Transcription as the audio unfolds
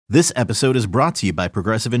This episode is brought to you by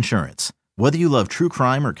Progressive Insurance. Whether you love true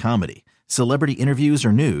crime or comedy, celebrity interviews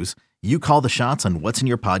or news, you call the shots on what's in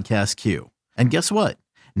your podcast queue. And guess what?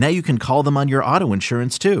 Now you can call them on your auto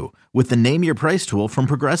insurance too with the Name Your Price tool from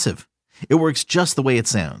Progressive. It works just the way it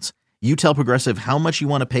sounds. You tell Progressive how much you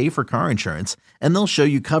want to pay for car insurance, and they'll show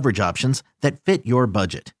you coverage options that fit your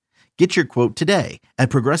budget. Get your quote today at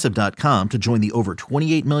Progressive.com to join the over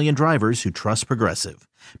 28 million drivers who trust Progressive.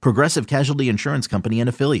 Progressive Casualty Insurance Company and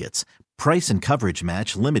Affiliates. Price and coverage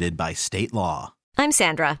match limited by state law. I'm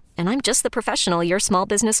Sandra, and I'm just the professional your small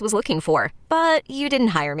business was looking for. But you didn't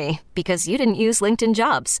hire me because you didn't use LinkedIn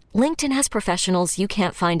Jobs. LinkedIn has professionals you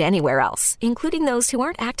can't find anywhere else, including those who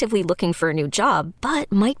aren't actively looking for a new job,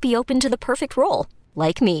 but might be open to the perfect role,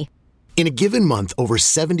 like me. In a given month, over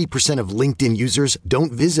 70% of LinkedIn users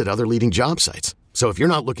don't visit other leading job sites. So if you're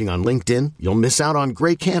not looking on LinkedIn, you'll miss out on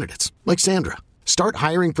great candidates like Sandra. Start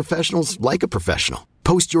hiring professionals like a professional.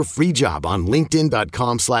 Post your free job on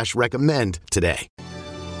linkedin.com/recommend today.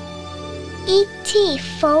 E.T.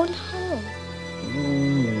 phone home.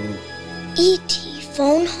 E.T.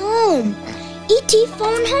 phone home. E.T.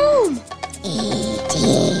 phone home.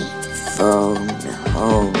 E.T. phone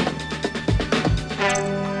home.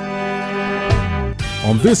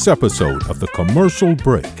 On this episode of The Commercial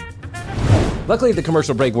Break. Luckily, at the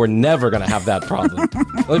commercial break, we're never going to have that problem.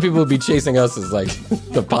 The only people will be chasing us is like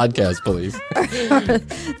the podcast police.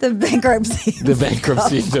 The bankruptcy. The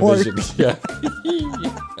bankruptcy division. Yeah.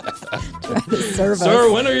 Trying to serve Sir,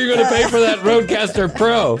 us. when are you going to pay for that Rodecaster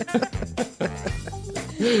Pro?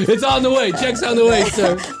 It's on the way. Check's on the way,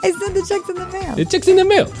 sir. I sent the checks in the mail. The check's in the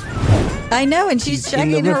mail. I know, and she's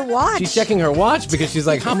checking her watch. She's checking her watch because she's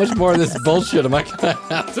like, how much more of this bullshit am I going to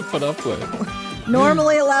have to put up with?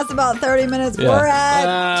 Normally it lasts about 30 minutes. Yeah. We're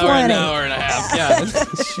at 20. We're an hour and a half. Yeah.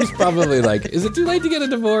 She's probably like, is it too late to get a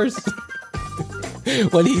divorce?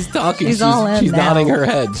 When he's talking, she's nodding her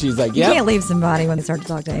head. She's like, yeah. You can't leave somebody when they start to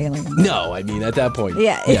talk to aliens. No, I mean, at that point.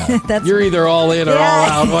 Yeah. You're either all in or all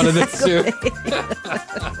out, one of the two.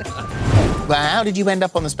 Well, how did you end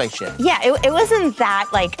up on the spaceship? Yeah, it wasn't that,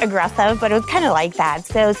 aggressive, but it was kind of like that.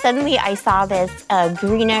 So suddenly I saw this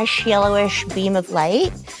greenish, yellowish beam of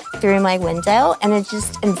light through my window, and it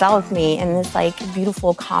just enveloped me in this,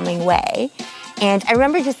 beautiful, calming way. And I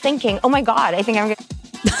remember just thinking, oh, my God, I think I'm going to...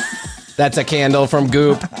 That's a candle from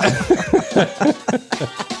Goop.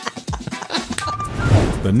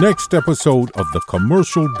 The next episode of The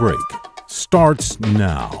Commercial Break starts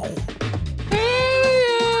now.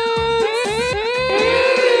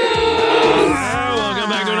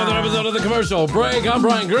 Of the Commercial Break. I'm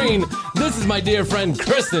Brian Green. This is my dear friend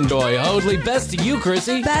Kristen Doy Hoadley. Best to you,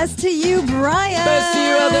 Chrissy. Best to you, Brian. Best to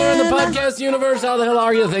you out there in the podcast universe. How the hell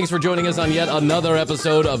are you? Thanks for joining us on yet another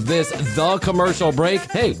episode of this The Commercial Break.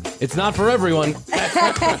 Hey, it's not for everyone.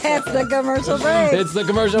 It's the commercial break. It's the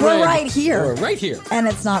commercial break. We're right here. We're right here. And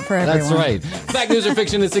it's not for everyone. That's right. Fact, news, or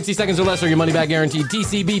fiction in 60 seconds or less, or your money back guaranteed.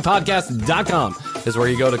 TCBpodcast.com is where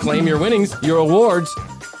you go to claim your winnings, your awards.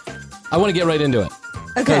 I want to get right into it.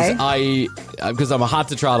 Okay. Because I'm a hot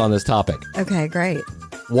to trot on this topic. Okay, great.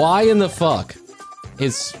 Why in the fuck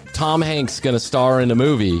is Tom Hanks going to star in a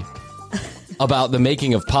movie about the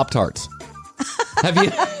making of Pop-Tarts? Have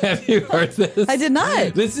you heard this? I did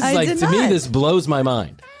not. This is me, this blows my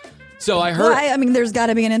mind. So I heard... Well, there's got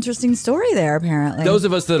to be an interesting story there, apparently. Those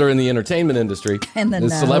of us that are in the entertainment industry, the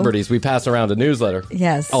celebrities, we pass around a newsletter.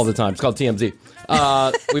 Yes. All the time. It's called TMZ.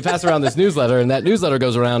 We pass around this newsletter, and that newsletter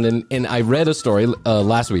goes around, and I read a story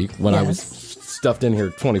last week when I was stuffed in here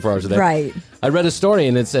 24 hours a day. Right. I read a story,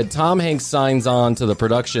 and it said Tom Hanks signs on to the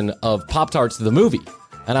production of Pop-Tarts the movie.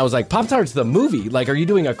 And I was like, Pop-Tarts the movie? Like, are you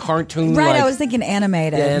doing a cartoon? Right, I was thinking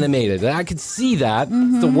animated. Yeah, animated. I could see that.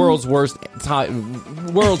 Mm-hmm. It's the world's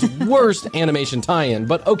worst animation tie-in,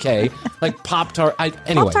 but okay. Like Pop-Tart.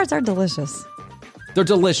 Anyway. Pop-Tarts are delicious. They're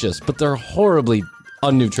delicious, but they're horribly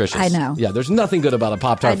unnutritious. I know. Yeah, there's nothing good about a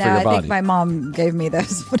Pop-Tart for your body. I think my mom gave me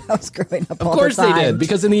those when I was growing up. Of course they did,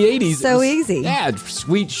 because in the 80s... So easy. Yeah,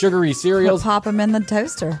 sweet, sugary cereals. Pop them in the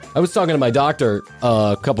toaster. I was talking to my doctor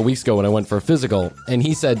a couple weeks ago when I went for a physical, and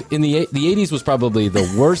he said the 80s was probably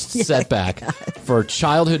the worst setback for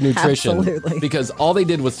childhood nutrition. Absolutely. Because all they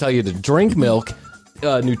did was tell you to drink milk,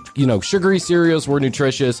 sugary cereals were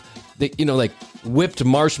nutritious, whipped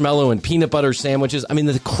marshmallow and peanut butter sandwiches. I mean,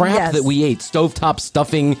 the crap that we ate, stovetop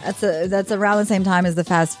stuffing. That's around the same time as the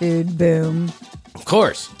fast food boom. Of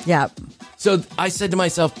course. Yep. So I said to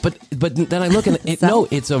myself, but then I look and no,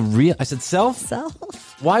 it's a real. I said, Self.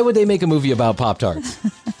 Why would they make a movie about Pop-Tarts?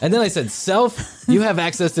 And then I said, self, you have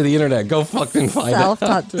access to the internet. Go fucking find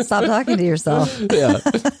it. Stop talking to yourself. Yeah,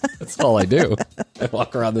 that's all I do. I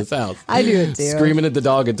walk around this house. I do it too. Screaming at the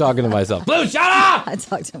dog and talking to myself. Blue, shut up! I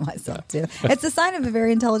talk to myself too. It's a sign of a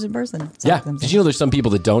very intelligent person. Yeah. Did you know there's some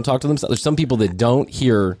people that don't talk to themselves? There's some people that don't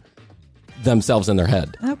hear themselves in their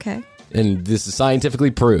head. Okay. And this is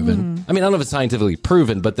scientifically proven. I mean, I don't know if it's scientifically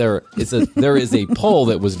proven, but there is a poll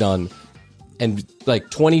that was done, and like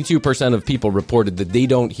 22% of people reported that they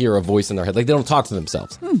don't hear a voice in their head. Like, they don't talk to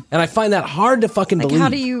themselves. And I find that hard to fucking believe. How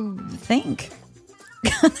do you think?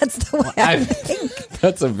 That's the way I think.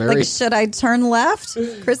 That's a very... Like, should I turn left?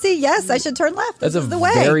 Chrissy, yes, I should turn left. That's this a is the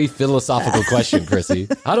way. Very philosophical question, Chrissy.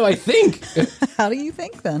 How do I think? How do you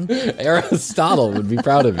think then? Aristotle would be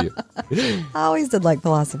proud of you. I always did like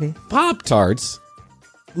philosophy. Pop-Tarts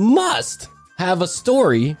must have a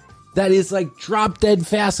story that is like drop dead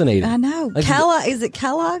fascinating. I know. Like, Is it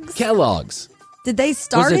Kellogg's? Kellogg's. Did they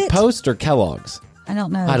start Was it Post or Kellogg's? I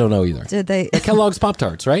don't know. I don't know either. Did they? Kellogg's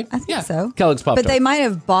Pop-Tarts, right? I think so. Kellogg's Pop-Tarts. But they might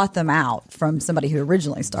have bought them out from somebody who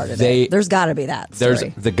originally started it. There's got to be that story.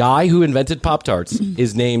 There's the guy who invented Pop-Tarts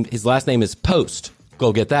is named, his last name is Post.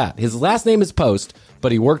 Go get that. His last name is Post,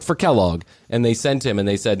 but he worked for Kellogg, and they sent him and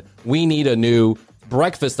they said, we need a new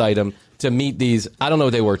breakfast item to meet these, I don't know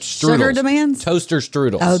what they were, strudels. Sugar demands? Toaster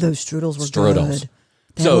strudels. Oh, those strudels were good.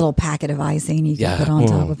 That little packet of icing you can put on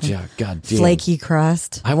top of them. Yeah, God damn. Flaky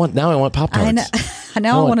crust. I want Pop-Tarts. I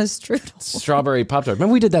want a strudel. Strawberry Pop-Tart.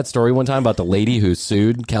 Remember we did that story one time about the lady who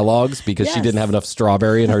sued Kellogg's because she didn't have enough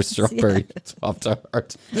strawberry in her strawberry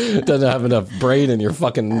Pop-Tart. Doesn't have enough brain in your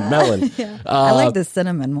fucking melon. I like the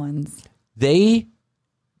cinnamon ones.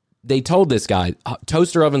 They told this guy,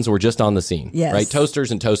 toaster ovens were just on the scene, right?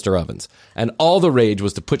 Toasters and toaster ovens. And all the rage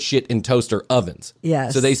was to put shit in toaster ovens.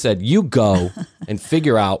 Yes. So they said, you go and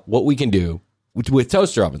figure out what we can do with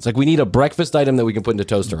toaster ovens. Like, we need a breakfast item that we can put into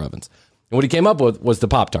toaster ovens. And what he came up with was the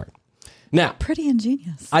Pop-Tart. Now, pretty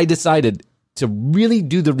ingenious. I decided to really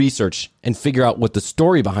do the research and figure out what the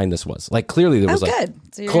story behind this was. Like, clearly there was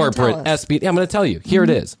so corporate SB. Yeah, I'm going to tell you. Here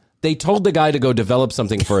it is. They told the guy to go develop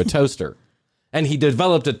something for a toaster. And he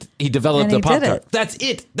developed it. He developed the Pop-Tart. That's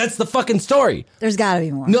it. That's the fucking story. There's got to be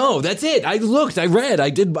more. No, that's it. I looked. I read.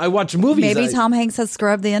 I watched movies. Maybe Tom Hanks has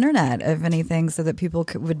scrubbed the internet, if anything, so that people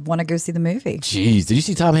would want to go see the movie. Jeez, did you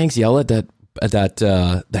see Tom Hanks yell at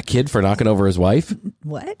that kid for knocking over his wife?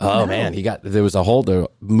 What? Oh, man, there was a whole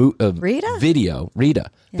Rita? video. Rita.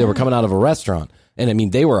 Yeah. They were coming out of a restaurant, and I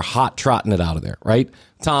mean, they were hot trotting it out of there, right?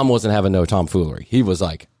 Tom wasn't having no tomfoolery. He was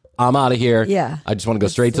like, I'm out of here. Yeah. I just want to go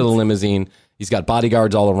straight to the limousine. He's got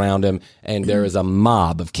bodyguards all around him, and there is a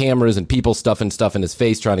mob of cameras and people stuffing stuff in his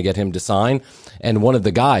face trying to get him to sign. And one of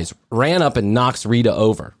the guys ran up and knocks Rita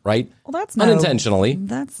over, right? Well, that's unintentionally.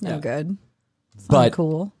 That's no good. It's but not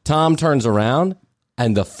cool. Tom turns around,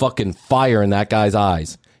 and the fucking fire in that guy's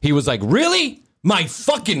eyes. He was like, really? My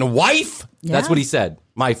fucking wife? Yeah. That's what he said.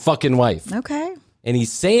 My fucking wife. Okay. And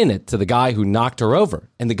he's saying it to the guy who knocked her over.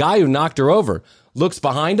 And the guy who knocked her over looks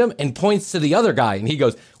behind him and points to the other guy. And he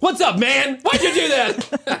goes, what's up, man? Why'd you do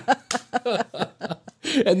that?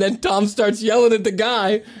 And then Tom starts yelling at the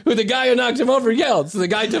guy who knocked him over yelled. So the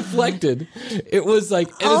guy deflected. It was like,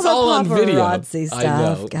 and it's all on video. Stuff. I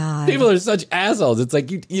know. God. People are such assholes. It's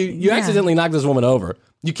like you accidentally knocked this woman over.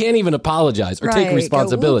 You can't even apologize or take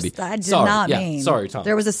responsibility. I did not mean. Sorry, Tom.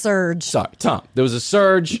 There was a surge. Sorry, Tom. There was a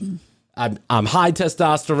surge. I'm high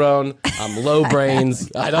testosterone. I'm low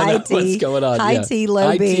brains. I don't know what's going on. High T,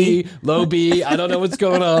 low B. Low B. I don't know what's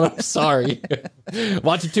going on. I'm sorry.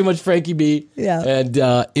 Watching too much Frankie B. Yeah. And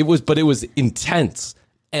it was intense.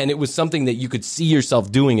 And it was something that you could see yourself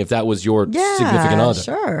doing if that was your significant other.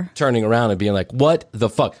 Sure. Turning around and being like, what the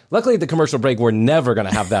fuck? Luckily, at the commercial break, we're never going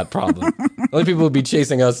to have that problem. The only people who would be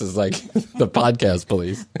chasing us is like the podcast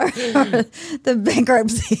police. The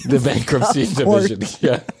bankruptcy. The bankruptcy division.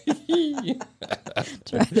 Yeah.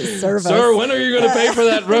 Trying to serve us. Sir, when are you going to pay for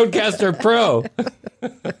that Rodecaster Pro?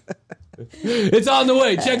 It's on the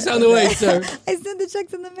way. Check's on the way, sir. I send the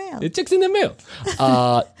checks in the mail. The check's in the mail.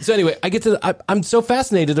 So anyway, I'm so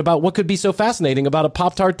fascinated about what could be so fascinating about a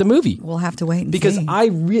Pop-Tart the movie. We'll have to wait and because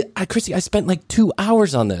see. Chrissy, I spent like 2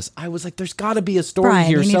 hours on this. I was like, there's got to be a story Brian,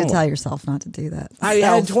 here you need somewhere. to tell yourself not to do that. I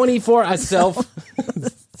had 24 self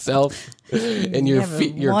and your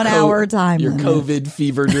 1 hour time your limit. COVID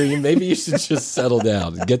fever dream. Maybe you should just settle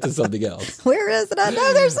down and get to something else. Where is it? I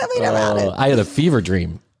know there's something about it. I had a fever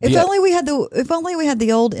dream. If only we had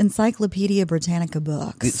the old Encyclopedia Britannica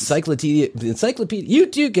books. Encyclopedia. You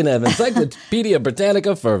too can have Encyclopedia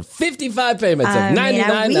Britannica for 55 payments of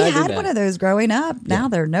 $99.99. We had one of those growing up. Now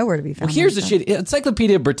they're nowhere to be found. Well, here's the shit.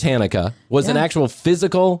 Encyclopedia Britannica was an actual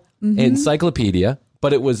physical encyclopedia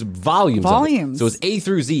but it was volumes. Volumes. So it was A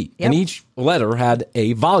through Z, and each letter had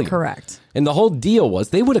a volume. Correct. And the whole deal was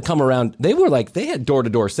they would have come around. They were like, they had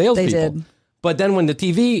door-to-door salespeople. They did. But then when the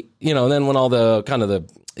TV, then when all the kind of the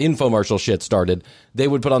infomercial shit started, they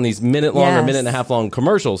would put on these minute-long or minute-and-a-half-long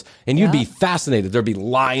commercials, and you'd be fascinated. There'd be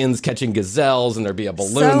lions catching gazelles, and there'd be a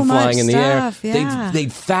balloon flying in the air. Yeah.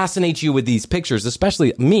 They'd fascinate you with these pictures,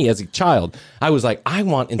 especially me as a child. I was like, I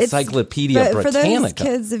want Encyclopedia Britannica. For those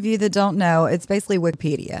kids of you that don't know, it's basically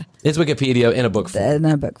Wikipedia. It's Wikipedia in a book form. In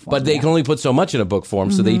a book form, but they can only put so much in a book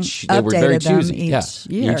form, so they were very choosy. Each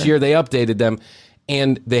year. Each year they updated them.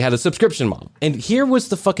 And they had a subscription model. And here was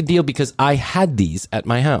the fucking deal, because I had these at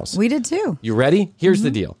my house. We did too. You ready? Here's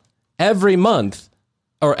the deal. Every month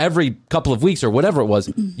or every couple of weeks or whatever it was,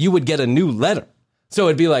 you would get a new letter. So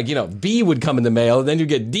it'd be like, B would come in the mail, and then you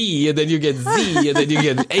get D, and then you get Z, and then you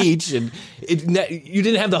get H. And you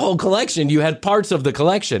didn't have the whole collection. You had parts of the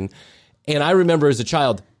collection. And I remember as a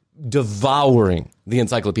child devouring the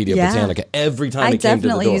Encyclopedia Britannica every time it came to the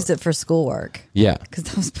door. I definitely used it for schoolwork. Yeah. Because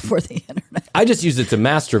that was before the internet. I just used it to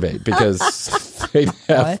masturbate because they'd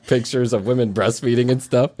have pictures of women breastfeeding and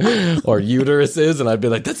stuff, or uteruses, and I'd be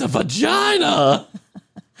like, that's a vagina.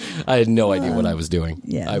 I had no idea what I was doing.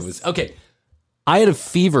 Yes. I had a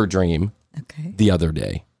fever dream the other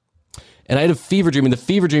day. And I had a fever dream, and the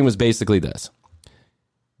fever dream was basically this.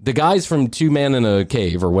 The guys from Two Men in a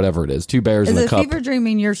Cave, or whatever it is, Two Bears in a Cup. Is a fever dream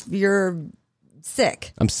mean you're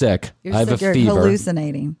sick? I'm sick. You're I have sick. a You're fever.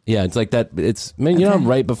 Hallucinating. Yeah, it's like that. It's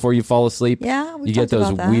right before you fall asleep. Yeah, we you get talked those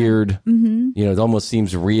about that. weird. It almost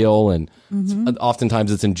seems real, and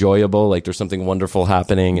oftentimes it's enjoyable. Like there's something wonderful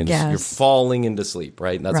happening, and you're falling into sleep.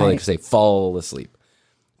 Right, and that's all I can say. Fall asleep.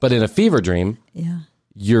 But in a fever dream,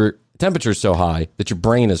 your temperature's so high that your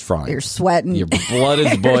brain is frying. You're sweating. Your blood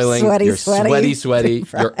is boiling. You're sweaty.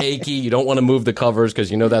 You're achy. You don't want to move the covers because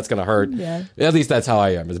you know that's going to hurt. Yeah. At least that's how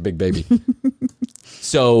I am as a big baby.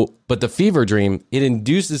 But the fever dream, it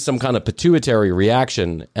induces some kind of pituitary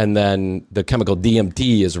reaction, and then the chemical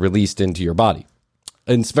DMT is released into your body.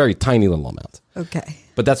 And it's very tiny little amounts. Okay.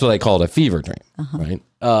 But that's what they call it, a fever dream, right?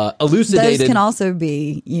 Elucidated. Those can also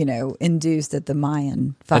be, induced at the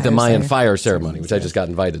Mayan fire at the Mayan fire ceremony, which I just got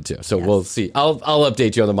invited to. So we'll see. I'll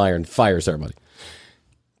update you on the Mayan fire ceremony.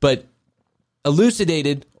 But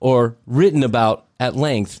elucidated or written about at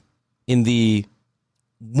length in the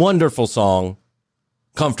wonderful song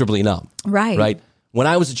 "Comfortably Numb." Right. Right. When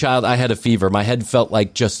I was a child, I had a fever. My head felt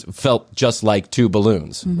just like two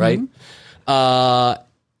balloons. Right.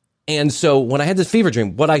 And so when I had this fever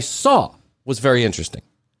dream, what I saw was very interesting.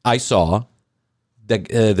 I saw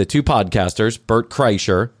the two podcasters, Bert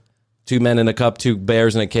Kreischer, Two Men in a Cup, Two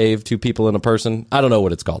Bears in a Cave, Two People in a Person. I don't know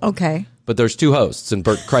what it's called. Okay. But there's two hosts, and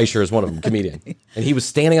Bert Kreischer is one of them, comedian. And he was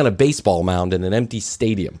standing on a baseball mound in an empty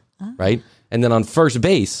stadium, right? And then on first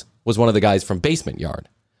base was one of the guys from Basement Yard.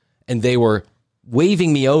 And they were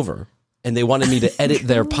waving me over, and they wanted me to edit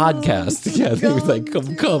their podcast. Yeah, they were like,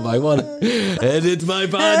 come, I want to edit my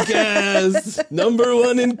podcast. Number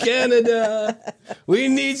 1 in Canada. We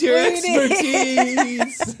need your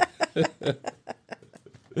expertise.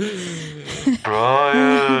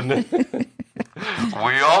 Brian,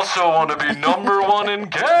 we also want to be number 1 in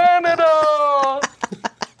Canada.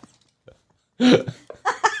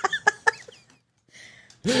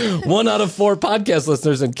 1 out of 4 podcast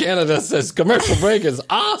listeners in Canada says Commercial Break is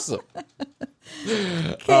awesome.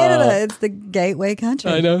 Canada, it's the gateway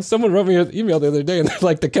country. I know. Someone wrote me an email the other day, and they're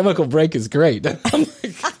like, the Chemical Break is great. I'm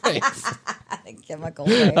like, thanks. The Chemical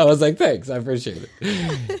Break. I was like, thanks. I appreciate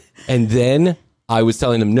it. And then I was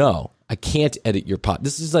telling them, no, I can't edit your pod.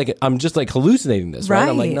 This is like, I'm just like hallucinating this, right?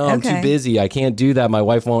 I'm like, no, I'm too busy. I can't do that. My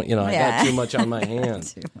wife won't, I got too much on my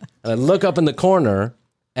hands. And I look up in the corner,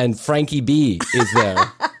 and Frankie B is there.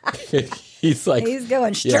 He's like, he's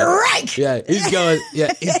going strike. Yeah, he's going.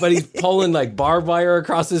 Yeah, but he's pulling like barbed wire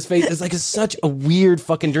across his face. It's like such a weird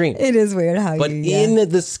fucking dream. It is weird how. But in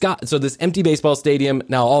the sky, so this empty baseball stadium.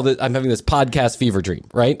 Now I'm having this podcast fever dream.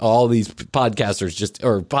 Right, all these podcasters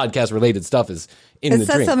or podcast related stuff is in the dream.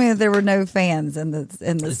 It says something that there were no fans in the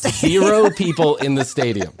stadium. 0 people in the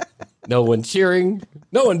stadium. No one cheering.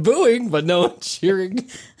 No one booing, but no one cheering.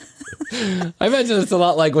 I imagine it's a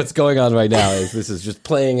lot like what's going on right now. This is just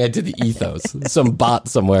playing into the ethos. Some bot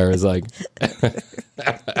somewhere is like,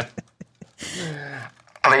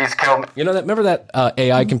 please kill me. Remember that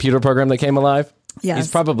AI computer program that came alive? Yes.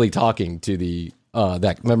 He's probably talking to the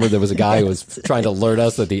remember there was a guy who was trying to alert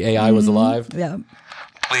us that the AI was alive? Yeah.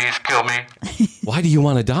 Please kill me. Why do you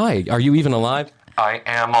want to die? Are you even alive? I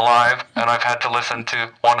am alive, and I've had to listen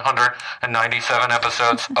to 197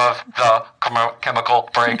 episodes of the Chemical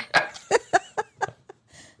Break.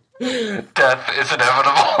 Death is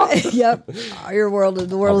inevitable. Yep.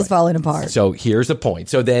 The world is falling apart. So here's the point.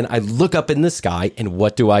 So then I look up in the sky, and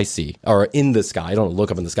what do I see? Or in the sky. I don't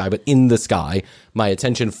look up in the sky, but in the sky, my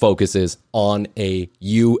attention focuses on a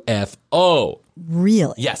UFO.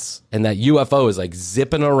 Really? Yes. And that UFO is like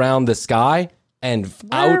zipping around the sky, and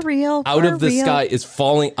out of the sky is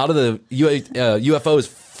falling, out of the UFO is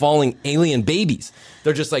falling alien babies.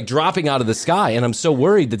 They're just like dropping out of the sky, and I'm so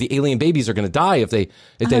worried that the alien babies are going to die if they make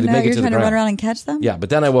it to the ground. You're trying to run around and catch them? Yeah, but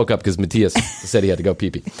then I woke up because Matthias said he had to go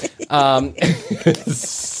pee-pee.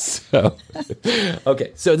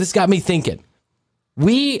 So this got me thinking.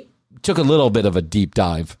 We took a little bit of a deep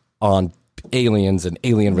dive on aliens and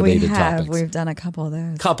alien-related topics. We've done a couple of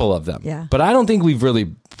those. Couple of them. Yeah. But I don't think we've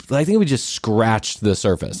really... I think we just scratched the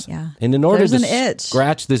surface. Yeah. And in order There's to an itch.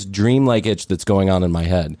 scratch this dreamlike itch that's going on in my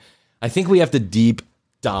head, I think we have to deep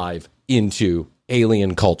dive into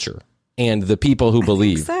alien culture and the people who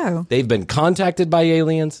believe they've been contacted by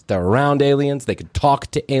aliens, they're around aliens, they could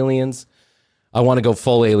talk to aliens. I want to go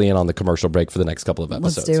full alien on the commercial break for the next couple of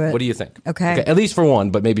episodes. Let's do it. What do you think? Okay. At least for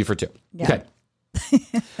one, but maybe for two. Yeah. Okay.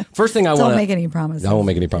 First thing I want to... Don't make any promises. I won't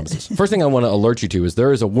make any promises. First thing I want to alert you to is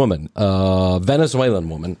there is a woman, a Venezuelan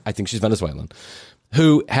woman, I think she's Venezuelan,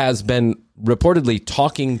 who has been reportedly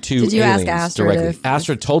talking to Did you aliens ask Astrid directly.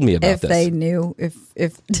 Astrid told me about if this. they knew, if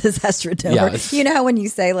does Astrid know? Yeah, You know how when you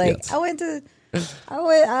say like, yes.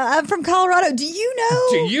 I'm from Colorado. Do you know?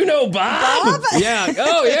 Do you know Bob? Yeah.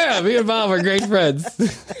 Oh, yeah. Me and Bob are great friends.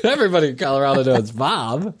 Everybody in Colorado knows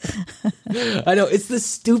Bob. I know. It's the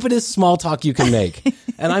stupidest small talk you can make.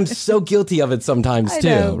 And I'm so guilty of it sometimes,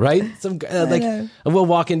 too. Right? We'll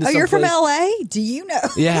walk into some you're from place. LA? Do you know?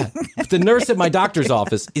 Yeah. The nurse at my doctor's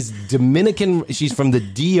office is Dominican. She's from the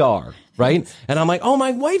DR, right? And I'm like, oh,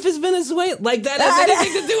 my wife is Venezuelan. Like, that has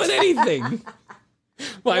anything to do with anything.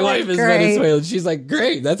 My wife is Venezuelan. She's like,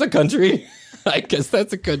 great, that's a country. I guess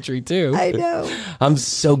that's a country too. I know. I'm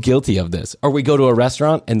so guilty of this. Or we go to a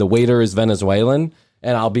restaurant and the waiter is Venezuelan,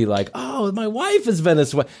 and I'll be like, oh, my wife is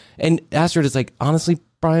Venezuelan. And Astrid is like, honestly,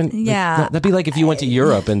 Brian, that'd be like if you went to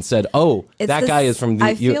Europe and said, oh, that guy is from the...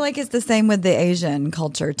 I feel like it's the same with the Asian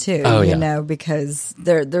culture too, because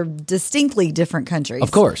they're distinctly different countries. Of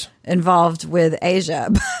course. Involved with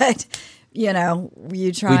Asia, but... we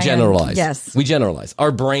try. We generalize. Yes. We generalize.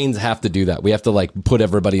 Our brains have to do that. We have to like put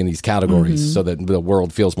everybody in these categories so that the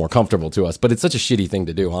world feels more comfortable to us. But it's such a shitty thing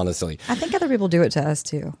to do, honestly. I think other people do it to us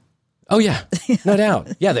too. Oh, yeah. No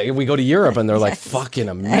doubt. Yeah, we go to Europe and they're like, fucking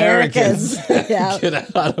Americans.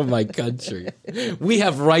 Get out of my country. We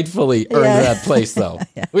have rightfully earned that place, though.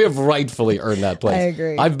 We have rightfully earned that place. I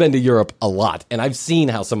agree. I've been to Europe a lot, and I've seen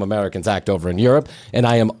how some Americans act over in Europe, and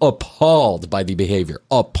I am appalled by the behavior.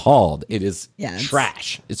 Appalled. It is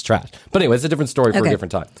trash. It's trash. But anyway, it's a different story for a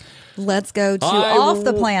different time. Let's go to Off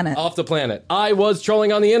the Planet. Off the Planet. I was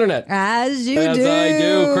trolling on the internet. As I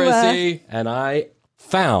do, Chrissy. And I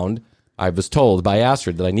was told by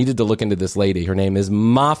Astrid that I needed to look into this lady. Her name is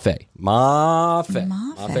Mafe.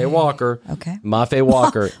 Mafe Walker. Okay. Mafe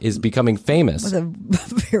Walker is becoming famous. With a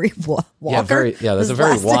very Walker. Yeah, that's a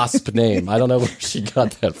very wasp name. I don't know where she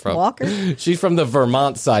got that from. Walker? She's from the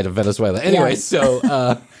Vermont side of Venezuela. Anyway, so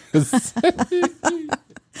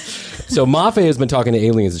Mafe has been talking to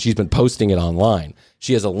aliens and she's been posting it online.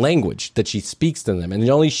 She has a language that she speaks to them, and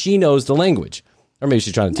only she knows the language. Or maybe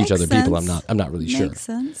she's trying to teach other people. I'm not really sure. Makes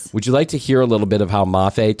sense. Would you like to hear a little bit of how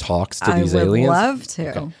Mafe talks to these aliens? I would love to.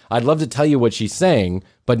 Okay. I'd love to tell you what she's saying,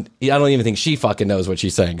 but I don't even think she fucking knows what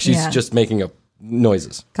she's saying. She's just making up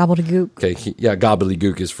noises. Gobbledygook. Okay,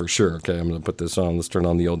 gobbledygook is for sure. Okay, I'm going to put this on. Let's turn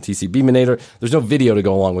on the old TCB-minator. There's no video to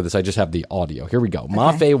go along with this. I just have the audio. Here we go. Okay.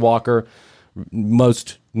 Mafe Walker,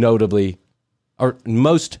 most known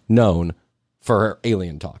for her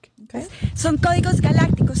alien talk. Okay. Son códigos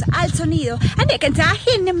galácticos al sonido.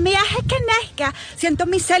 Siento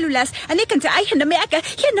mis células.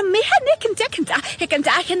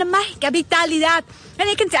 Vitalidad.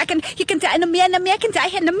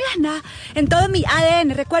 En todo mi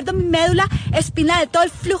ADN recuerdo mi médula espinal, todo el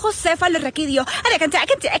flujo cefalorraquídeo.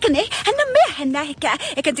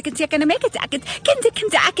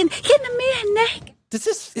 Is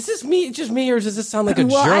this just me, or does this sound like a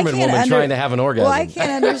German woman trying to have an orgasm? Well, I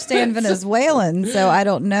can't understand Venezuelan, so I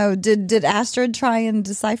don't know. Did Astrid try and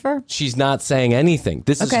decipher? She's not saying anything.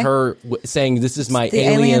 This is her saying, this is my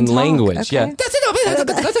alien language. Okay. Yeah.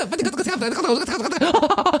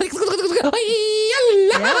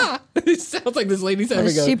 It sounds like this lady's having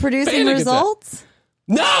Is she producing results?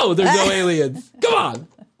 No, there's no aliens. Come on.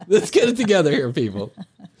 Let's get it together here, people.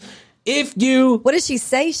 What does she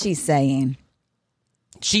say she's saying?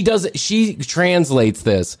 She translates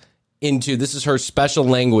this into, this is her special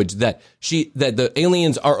language that the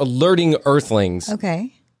aliens are alerting Earthlings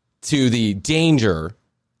to the danger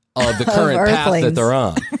of the current path that they're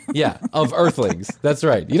on. Yeah, of Earthlings. That's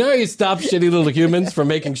right. You know how you stop shitty little humans from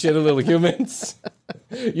making shitty little humans?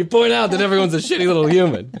 You point out that everyone's a shitty little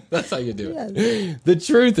human. That's how you do it. Yes. The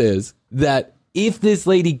truth is that if this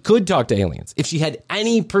lady could talk to aliens, if she had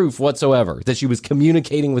any proof whatsoever that she was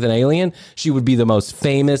communicating with an alien, she would be the most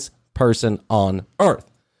famous person on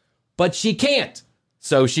Earth. But she can't.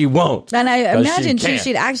 So she won't. And I imagine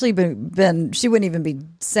she'd actually been, she wouldn't even be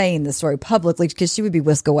saying the story publicly because she would be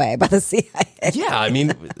whisked away by the CIA. Yeah, I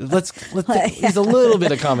mean, let's there's a little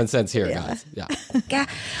bit of common sense here, guys. Yeah.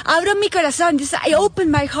 Abro mi corazón. Just, I open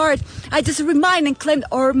my heart. I just remind and claim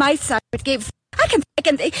all my side gave. I can,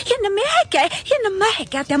 here in America,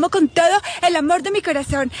 te amo con todo el amor de mi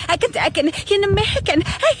corazón. I can, here in America,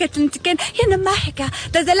 here in America,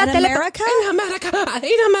 desde la tele.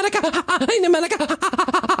 In America.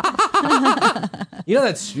 You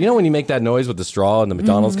know when you make that noise with the straw in the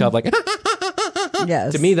McDonald's cup, like,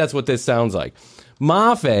 yes. To me, that's what this sounds like.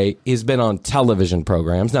 Mafe has been on television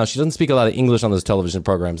programs. Now, she doesn't speak a lot of English on those television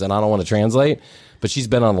programs, and I don't want to translate, but she's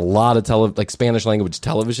been on a lot of Spanish language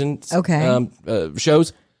television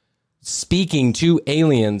shows, speaking to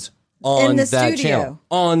aliens on that channel.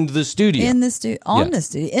 On the studio. In the studio. On the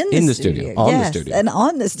studio. In the studio. On the studio. And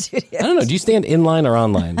on the studio. I don't know. Do you stand in line or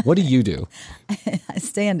online? What do you do? I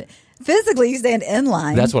stand physically. You stand in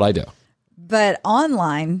line. That's what I do. But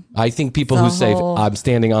online. I think people who say I'm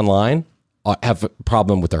standing online have a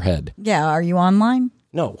problem with their head. Yeah. Are you online?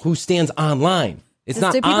 No. Who stands online? It's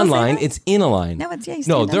not online. It's in a line. No, it's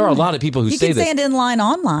no. There are a lot of people who say this. You can stand in line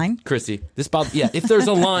online, Chrissy. If there's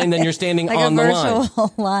a line, then you're standing like on a the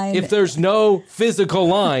virtual line. If there's no physical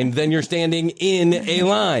line, then you're standing in a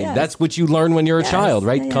line. Yes. That's what you learn when you're a child,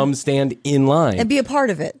 right? Yeah. Come stand in line and be a part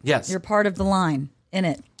of it. Yes, you're part of the line in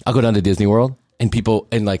it. I'll go down to Disney World, and people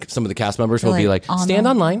and some of the cast members will be like, "Stand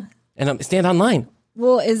online," and I'm stand online.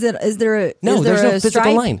 Well, is there a no? There's no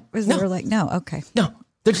physical line. Is there no? Okay, no.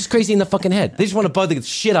 They're just crazy in the fucking head. They just want to bug the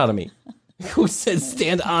shit out of me. Who says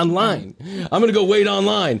stand online? I'm going to go wait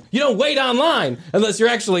online. You don't wait online unless you're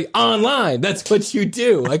actually online. That's what you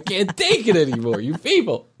do. I can't take it anymore, you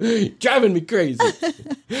people. Driving me crazy.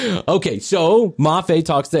 Okay, so Mafe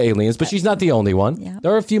talks to aliens, but she's not the only one. Yeah.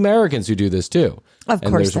 There are a few Americans who do this too. Of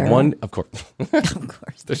course there's one. Of course. Of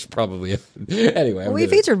course. There's probably anyway. We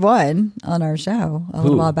featured one on our show a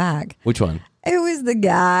little while back. Which one? It was the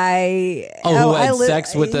guy who had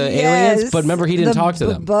sex with the aliens, but remember he didn't talk to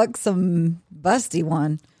them. Some busty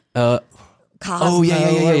one. Cosmo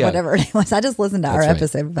or whatever it was. I just listened to our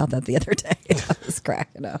episode about that the other day. I was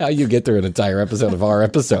cracking up. How you get through an entire episode of our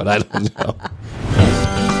episode, I don't know.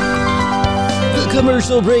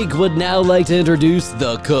 Commercial Break would now like to introduce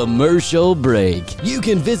the Commercial Break. You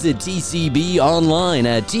can visit TCB online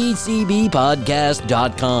at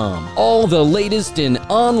tcbpodcast.com. All the latest in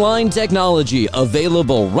online technology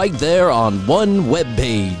available right there on one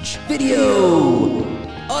webpage. Video,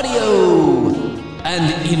 audio,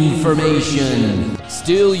 and information.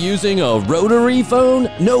 Still using a rotary phone?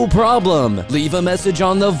 No problem. Leave a message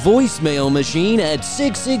on the voicemail machine at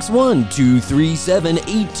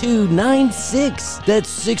 661-237-8296.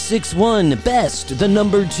 That's 661-BEST, the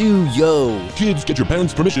number 2, yo. Kids, get your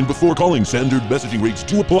parents' permission before calling. Standard messaging rates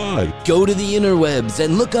do apply. Go to the interwebs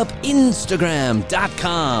and look up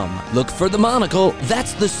Instagram.com. Look for the monocle,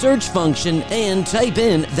 that's the search function, and type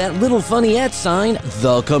in that little funny @ sign,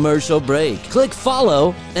 The Commercial Break. Click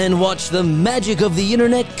follow and watch the magic of the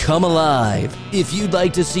internet come alive. If you'd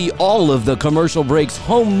like to see all of the Commercial Break's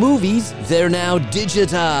home movies, they're now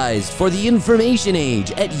digitized for the information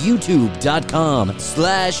age at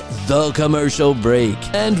youtube.com/The Commercial Break.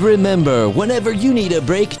 And remember, whenever you need a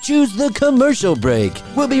break, choose The Commercial Break.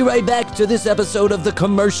 We'll be right back to this episode of The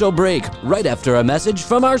Commercial Break right after a message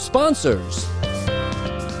from our sponsors.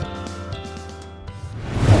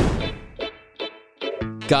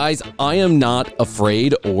 Guys, I am not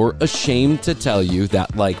afraid or ashamed to tell you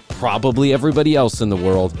that, like probably everybody else in the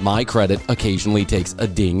world, my credit occasionally takes a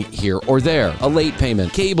ding here or there. A late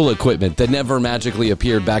payment, cable equipment that never magically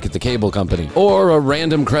appeared back at the cable company, or a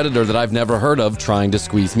random creditor that I've never heard of trying to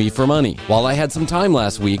squeeze me for money. While I had some time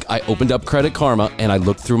last week, I opened up Credit Karma and I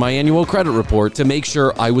looked through my annual credit report to make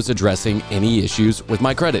sure I was addressing any issues with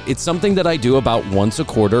my credit. It's something that I do about once a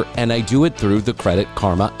quarter, and I do it through the Credit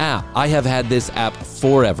Karma app. I have had this app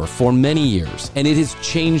for many years, and it has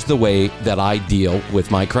changed the way that I deal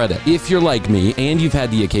with my credit. credit. If you're like me and you've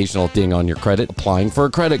had the occasional ding on your credit, applying for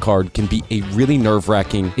a credit card can be a really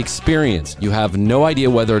nerve-wracking experience. You have no idea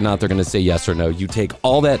whether or not they're going to say yes or no. You take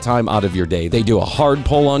all that time out of your day. They do a hard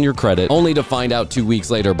pull on your credit, only to find out 2 weeks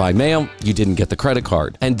later by mail, you didn't get the credit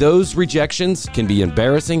card. And those rejections can be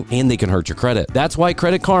embarrassing and they can hurt your credit. That's why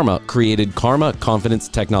Credit Karma created Karma Confidence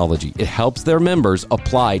Technology. It helps their members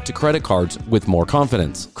apply to credit cards with more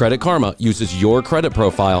confidence. Credit Karma uses your credit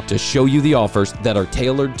profile to show you the offers that are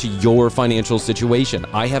tailored to your financial situation.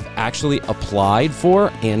 I have actually applied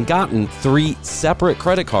for and gotten 3 separate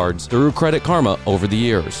credit cards through Credit Karma over the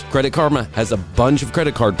years. Credit Karma has a bunch of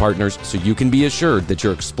credit card partners, so you can be assured that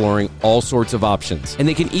you're exploring all sorts of options. And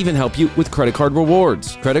they can even help you with credit card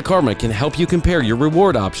rewards. Credit Karma can help you compare your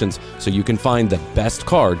reward options so you can find the best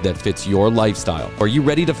card that fits your lifestyle. Are you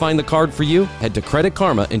ready to find the card for you? Head to Credit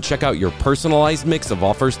Karma and check out your personalized mix of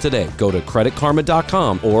offers today. Go to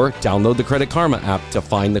creditkarma.com or download the Credit Karma app to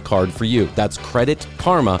find the card for you. That's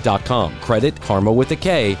creditkarma.com. Credit Karma with a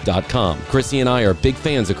K.com. Chrissy and I are big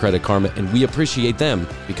fans of Credit Karma, and we appreciate them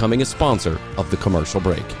becoming a sponsor of the commercial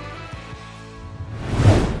break.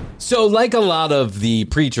 So, like a lot of the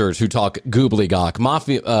preachers who talk gobbledygook,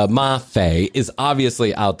 Mafe is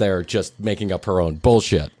obviously out there just making up her own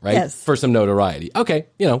bullshit, right? Yes. For some notoriety. Okay,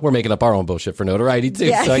 we're making up our own bullshit for notoriety too,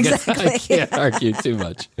 yeah, so I exactly. guess I can't argue too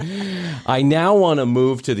much. I now want to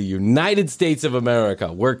move to the United States of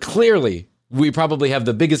America, where clearly we probably have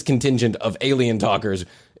the biggest contingent of alien talkers,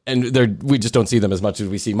 and we just don't see them as much as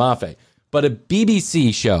we see Mafe. But a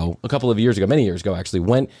BBC show a couple of years ago, many years ago actually,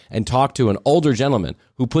 went and talked to an older gentleman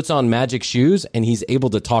who puts on magic shoes and he's able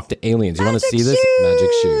to talk to aliens. You want to see this? Magic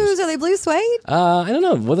shoes. Are they blue suede? I don't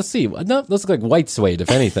know. Well, let's see. No, those look like white suede, if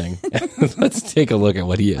anything. Let's take a look at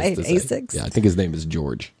what he is. White to say. Asics? Yeah, I think his name is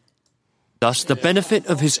George. Thus, the benefit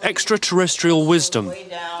of his extraterrestrial wisdom.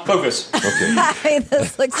 Focus. Okay.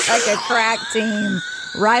 This looks like a crack team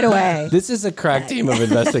right away. This is a crack team of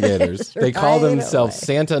investigators. They call themselves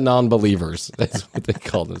Santa non-believers. That's what they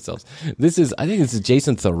call themselves. I think this is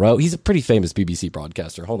Jason Thoreau. He's a pretty famous BBC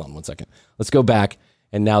broadcaster. Hold on one second. Let's go back.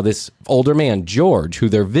 And now this older man, George, who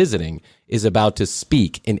they're visiting, is about to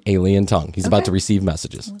speak in alien tongue. He's about to receive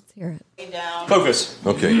messages. Let's hear it. Focus.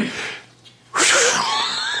 Okay.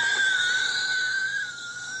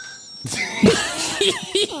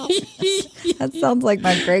 That sounds like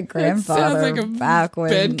my great grandfather. Sounds like a back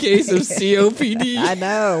when bad case of COPD. I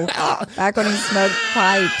know. Back when he smoked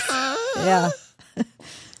pipes. Yeah.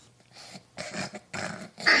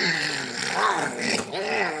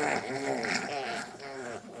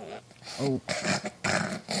 Oh.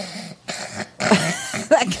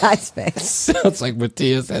 That guy's face. Sounds like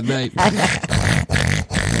Matthias at night.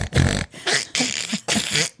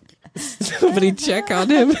 Somebody check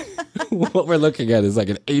on him. What we're looking at is like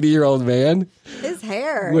an 80-year-old man. His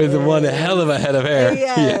hair. With one hell of a head of hair.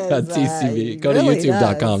 Yes, yeah, TCB. Go to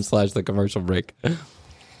youtube.com/the commercial break.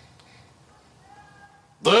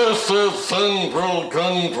 This is Central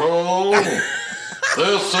Control.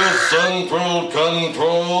 This is Central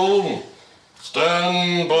Control.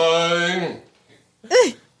 Stand by.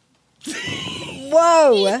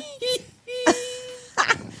 Whoa.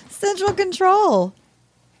 Central Control.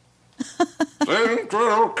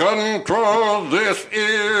 Central Control, this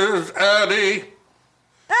is Eddie.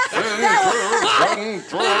 Central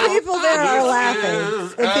Control, The people there are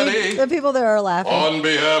laughing. The people there are laughing. On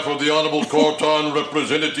behalf of the Honorable Corton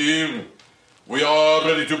Representative, we are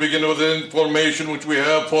ready to begin with the information which we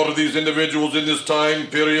have for these individuals in this time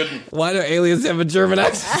period. Why do aliens have a German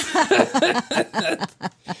accent?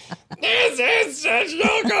 This is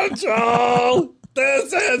Central Control.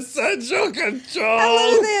 This is Central Control. I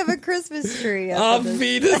love they have a Christmas tree. Auf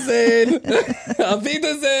Wiedersehen. Auf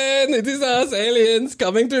Wiedersehen. It is us aliens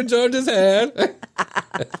coming to George's hair.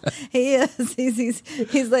 He is.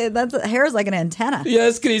 He's like, hair is like an antenna.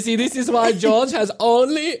 Yes, Chrissy, this is why George has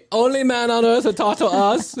only man on earth to talk to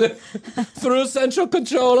us through Central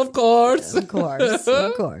Control, of course. Of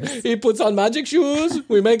course. He puts on magic shoes.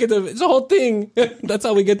 We make it it's a whole thing. That's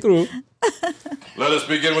how we get through. Let us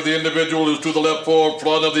begin with the individual who's to the left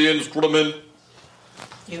forefront of the instrument.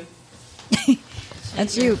 You.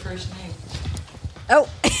 That's you. First name. Oh,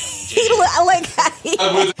 I like that.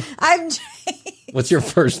 I'm Gene. What's your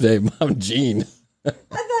first name? I'm Gene.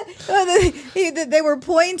 They were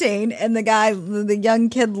pointing, and the young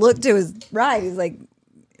kid looked to his right. He's like,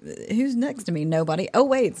 "Who's next to me? Nobody. Oh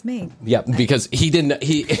wait, it's me." Yeah, because he didn't.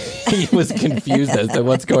 He was confused as to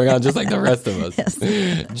what's going on, just like the rest of us.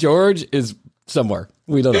 Yes. George is somewhere.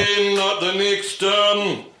 We don't know. In the next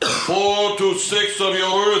 4 to 6 of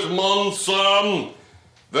your Earth months,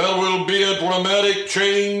 there will be a dramatic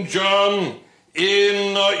change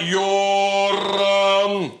in your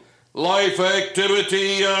life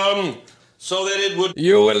activity so that it would...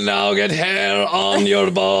 You will now get hair on your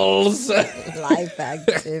balls. Life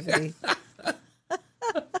activity.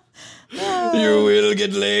 You will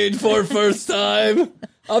get laid for first time.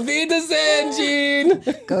 Auf Wiedersehen, Gene.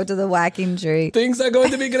 Go to the whacking tree. Things are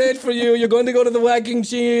going to be great for you. You're going to go to the whacking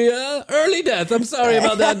tree. Early death. I'm sorry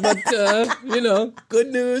about that, but, good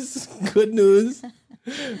news. Good news.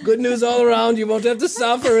 Good news all around. You won't have to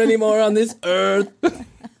suffer anymore on this earth.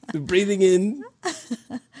 Breathing in.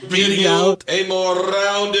 Breathing out. A more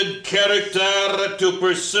rounded character to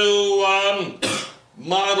pursue,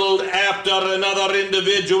 modeled after another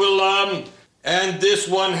individual, and this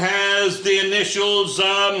one has the initials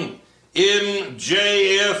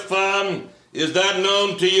MJF. Is that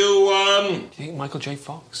known to you? Do you think Michael J.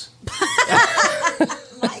 Fox?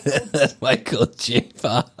 Michael J.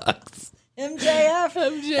 Fox. MJF.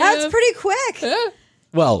 That's pretty quick. Yeah.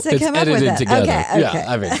 Well, To it's come up with edited that. together. Okay. Yeah,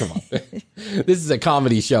 I mean, come on. This is a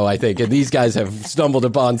comedy show, I think, and these guys have stumbled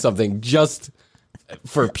upon something just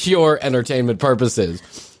for pure entertainment purposes.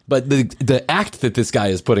 But the act that this guy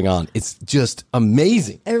is putting on, it's just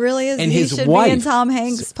amazing. It really is. And he his should wife, be in Tom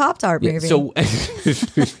Hanks' Pop-Tart movie. So,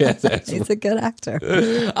 he's a good actor.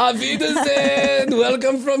 Auf Wiedersehen.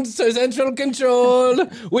 Welcome from Central Control.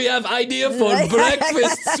 We have idea for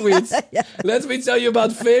breakfast sweets. Yeah. Let me tell you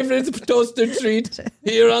about favorite toaster treat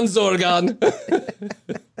here on Zorgan.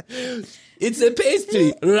 It's a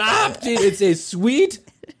pastry wrapped in, it's a sweet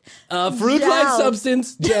fruit-like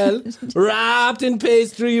substance, gel, wrapped in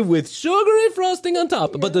pastry with sugary frosting on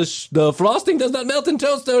top. But the frosting does not melt in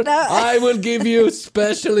toaster. No. I will give you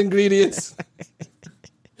special ingredients.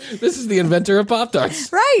 This is the inventor of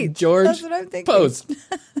Pop-Tarts. Right. George That's what I'm thinking. Post.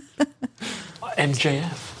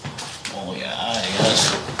 MJF. Oh, yeah, I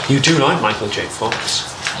guess. You do like Michael J.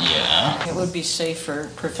 Fox. Yeah. It would be safer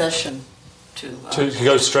profession to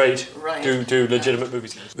go straight, right. do legitimate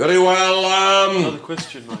movies. Very well, Another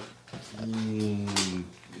question, Mike.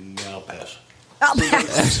 I'll pass.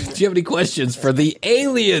 Do you have any questions for the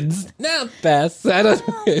aliens? No, pass. I don't.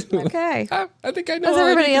 Okay. I think I know. What's all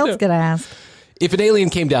I everybody need to else know. going to ask? If an alien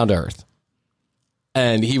came down to Earth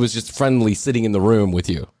and he was just friendly sitting in the room with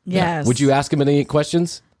you, Yes. would you ask him any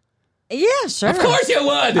questions? Yeah, sure. Of course you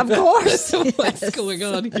would. Of course. So what's going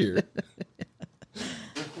on here?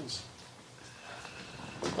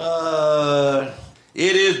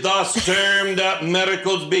 It is thus termed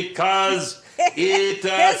miracles because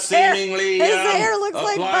it seemingly his hair looks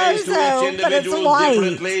like applies to Bozo, each but it's individual white.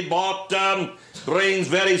 differently, but brings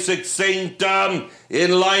very succinct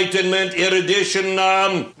enlightenment, erudition.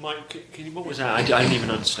 Mike, what was that? I didn't even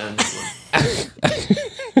understand this one.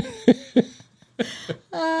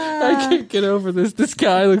 I can't get over this. This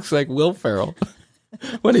guy looks like Will Ferrell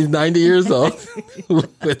when he's 90 years old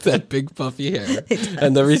with that big puffy hair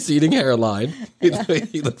and the receding hairline. He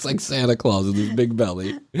looks like Santa Claus with his big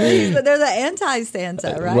belly. But they're the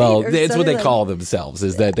anti-Santa, right? Well, Or it's what they something call themselves,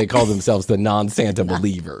 is that they call themselves the non-Santa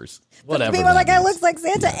believers. Whatever. People are that like, I means. looks like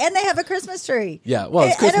Santa, and they have a Christmas tree. Yeah, well,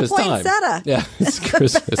 it's And Christmas a time. poinsettia. Yeah, it's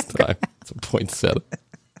Christmas time. It's a poinsettia.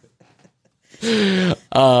 And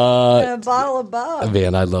a bottle of Bub.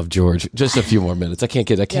 Man, I love George. Just a few more minutes. I can't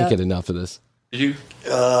get enough of this. Did you?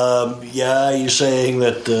 Yeah, you're saying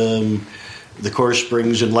that the course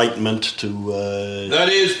brings enlightenment to... That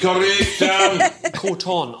is correct.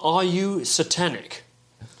 Corton, are you satanic?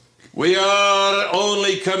 We are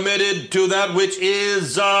only committed to that which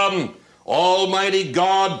is Almighty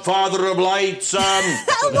God, Father of lights. A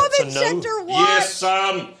woman checked her watch. Yes,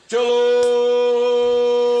 Shalom.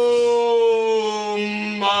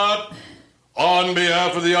 On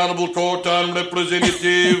behalf of the Honorable Court and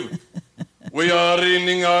Representative, we are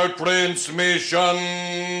ending our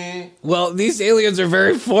transmission. Well, these aliens are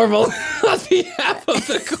very formal on behalf of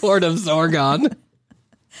the Court of Zorgon.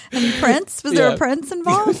 And Prince? Was there a Prince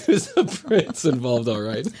involved? There's a Prince involved, all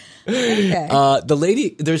right. Okay. The lady,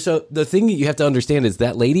 the thing you have to understand is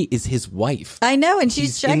that lady is his wife. I know, and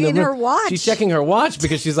she's in the checking room. her watch. She's checking her watch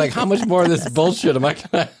because she's like, how much more of this bullshit am I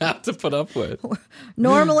going to have to put up with?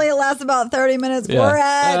 Normally it lasts about 30 minutes. We're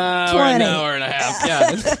at 20. We're an hour and a half.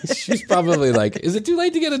 Yeah. She's probably like, is it too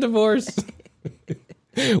late to get a divorce?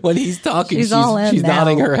 When he's talking, She's all in she's now.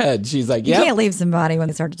 nodding her head. She's like, You yeah. can't leave somebody when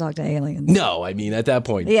they start to talk to aliens. No, I mean, at that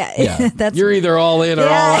point. Yeah, that's- you're either all in or all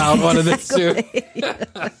out, one of the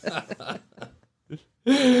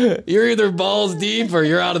two. You're either balls deep or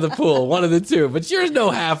you're out of the pool, one of the two. But there's no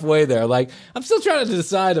halfway there. Like, I'm still trying to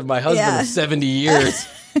decide if my husband of 70 years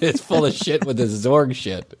is full of shit with his Zorg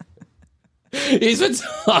shit. He's been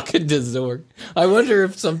talking to Zorg. I wonder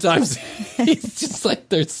if sometimes he's just like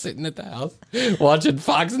they're sitting at the house watching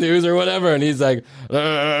Fox News or whatever, and he's like,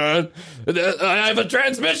 I have a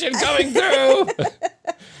transmission coming through.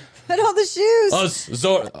 Put on the shoes.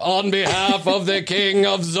 On behalf of the King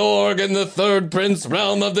of Zorg and the third Prince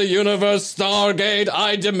Realm of the Universe, Stargate,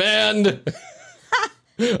 I demand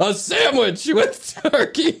a sandwich with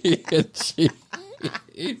turkey and cheese.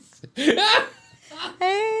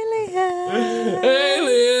 Aliens!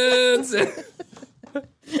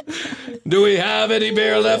 Do we have any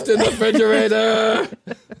beer left in the refrigerator?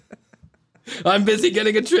 I'm busy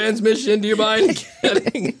getting a transmission. Do you mind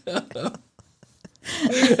getting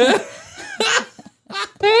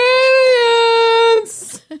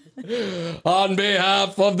Aliens! On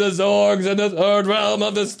behalf of the Zorgs and the third realm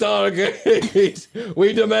of the Stargate,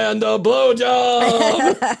 we demand a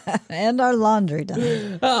blowjob! And our laundry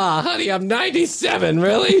done. Honey, I'm 97,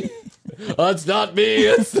 really? It's not me,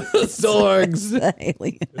 it's the Zorgs. The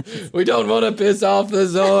aliens. We don't want to piss off the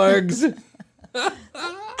Zorgs.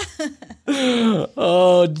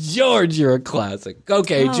 Oh, George, you're a classic.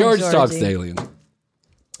 Okay, George talks to aliens.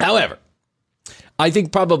 However, I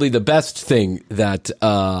think probably the best thing that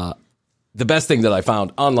I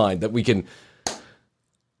found online that we can.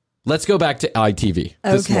 Let's go back to ITV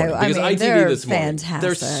this morning, because ITV this morning, fantastic.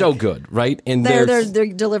 They're so good, right? And they're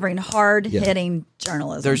delivering hard-hitting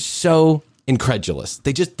journalism. They're so incredulous.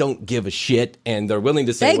 They just don't give a shit, and they're willing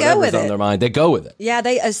to say whatever's on their mind. They go with it. Yeah,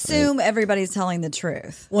 they assume everybody's telling the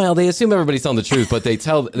truth. Well, they assume everybody's telling the truth, but they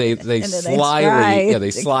slyly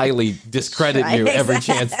discredit you every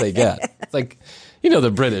chance they get. It's like,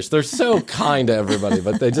 the British, they're so kind to everybody,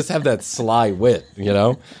 but they just have that sly wit,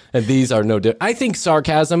 And these are no different. I think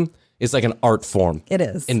sarcasm is like an art form. It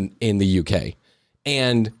is. In the UK.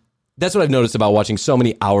 And that's what I've noticed about watching so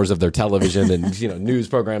many hours of their television and, news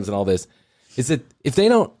programs and all this, is that if they're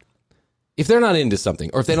not into something,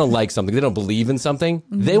 or if they don't like something, they don't believe in something,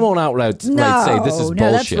 they won't outright say this is bullshit.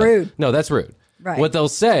 That's rude. No, that's rude. Right. What they'll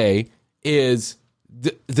say is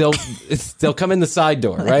they'll come in the side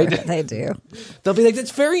door, right? They do. They'll be like,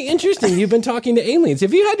 "That's very interesting. You've been talking to aliens.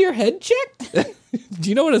 Have you had your head checked? Do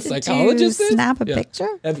you know what a psychologist is? Snap a picture?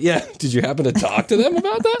 Yeah. Did you happen to talk to them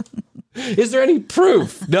about that? Is there any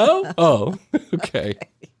proof? No? Oh, okay.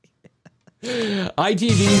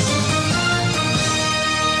 ITV's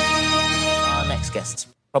next guest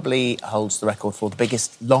probably holds the record for the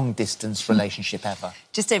biggest long-distance relationship ever.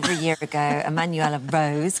 Just over a year ago, Emanuela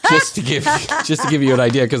Rose. Just to give you an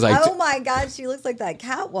idea, because oh my God, she looks like that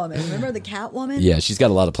Catwoman. Remember the Catwoman? Yeah, she's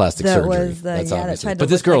got a lot of plastic surgery. That's obviously. But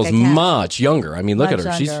this girl's much younger. I mean, look at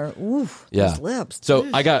her. She's oof, those lips. So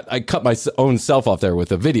I cut my own self off there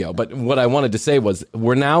with a video. But what I wanted to say was,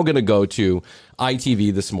 we're now going to go to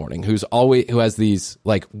ITV this morning, who has these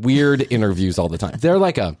like weird interviews all the time. They're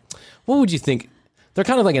like what would you think? They're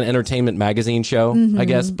kind of like an entertainment magazine show, I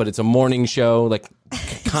guess, but it's a morning show, like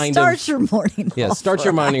kind of. Start your morning off start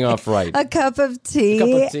your morning off right. A cup of tea.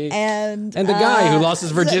 And the guy who lost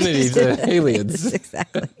his virginity to aliens.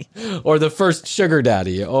 Exactly. Or the first sugar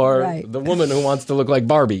daddy, or the woman who wants to look like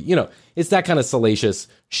Barbie. It's that kind of salacious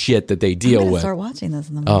shit that they deal with. Start watching this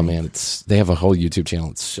in the morning. Oh man, they have a whole YouTube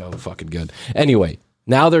channel. It's so fucking good. Anyway,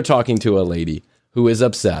 now they're talking to a lady who is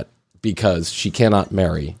upset because she cannot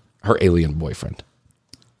marry her alien boyfriend.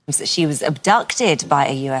 She was abducted by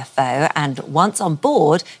a UFO, and once on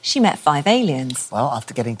board, she met 5 aliens. Well,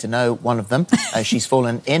 after getting to know one of them, she's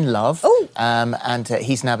fallen in love, and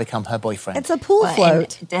he's now become her boyfriend. It's a pool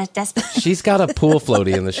float. She's got a pool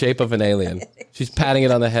floaty in the shape of an alien. She's patting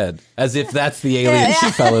it on the head, as if that's the alien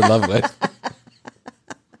she fell in love with.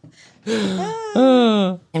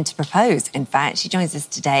 Him to propose. In fact, she joins us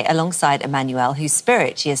today alongside Emmanuel, whose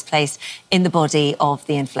spirit she has placed in the body of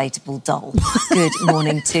the inflatable doll. Good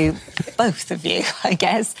morning to both of you, I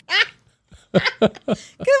guess. Good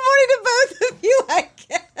morning to both of you, I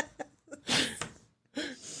guess.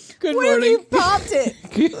 Good morning. When you popped it,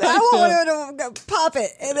 I want her to pop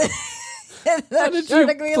it. How did you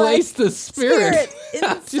place the spirit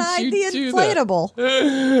inside the inflatable?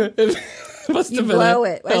 Must have blow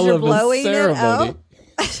it as you're blowing it up.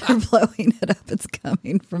 As you're blowing it up, it's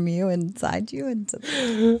coming from you inside you into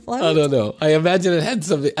the float. I don't know. I imagine it had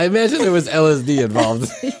something. I imagine there was LSD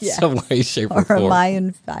involved in some way, shape, or form. Or a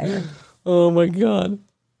Mayan fire. Oh my God.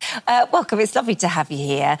 Welcome. It's lovely to have you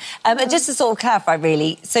here. Just to sort of clarify,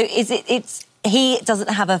 really. So he doesn't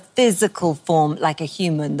have a physical form like a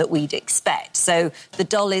human that we'd expect. So the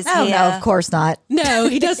doll is here. No, of course not. No,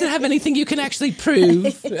 he doesn't have anything you can actually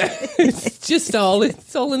prove. It's all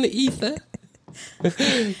in the ether.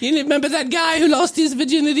 You remember that guy who lost his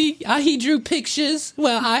virginity? He drew pictures.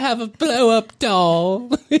 Well, I have a blow-up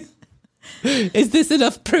doll. Is this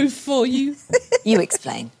enough proof for you? You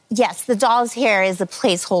explain. Yes, the doll's hair is a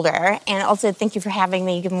placeholder. And also, thank you for having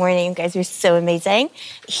me. Good morning. You guys are so amazing.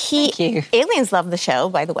 Thank you. Aliens love the show,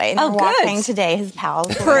 by the way. And Oh, they're good. watching today, his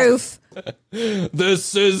pals. Proof.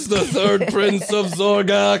 This is the third Prince of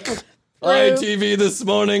Zorgak. ITV this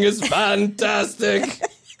morning is fantastic.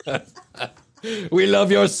 We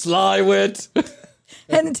love your sly wit.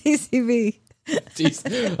 And the TCV.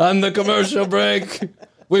 And the commercial break.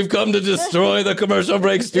 We've come to destroy the commercial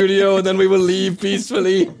break studio, and then we will leave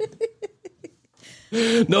peacefully.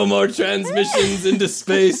 No more transmissions into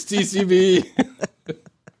space, TCB.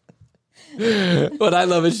 What I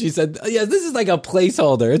love is she said, yeah, this is like a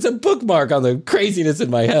placeholder. It's a bookmark on the craziness in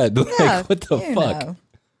my head. Like, what the fuck? Know.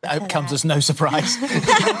 That comes as no surprise. No,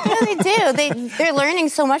 they do. They're learning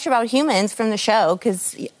so much about humans from the show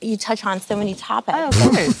because you touch on so many topics.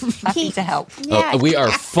 Oh, good. Happy to help. Yeah. We are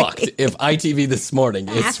fucked if ITV this morning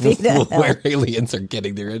is where aliens are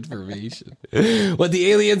getting their information. What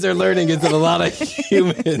the aliens are learning is that a lot of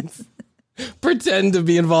humans pretend to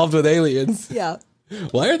be involved with aliens. Yeah.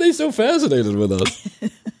 Why are they so fascinated with us?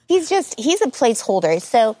 He's a placeholder.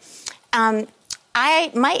 So,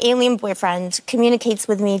 my alien boyfriend communicates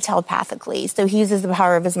with me telepathically. So he uses the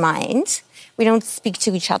power of his mind. We don't speak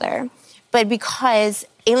to each other. But because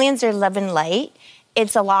aliens are love and light,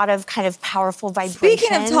 it's a lot of kind of powerful vibrations.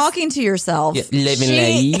 Speaking of talking to yourself,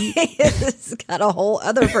 she has got a whole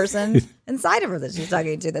other person inside of her that she's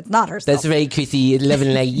talking to that's not herself. That's right, Chrissy. Love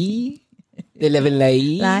and light. The love and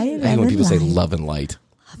light. I hate when people say love and light.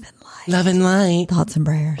 Love and light. Love and light. Thoughts and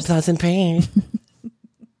prayers. Thoughts and prayers.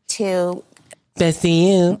 To best to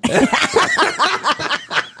you.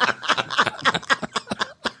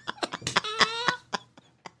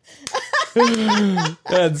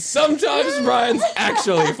 And sometimes Brian's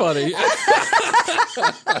actually funny.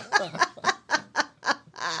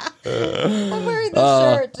 I'm wearing this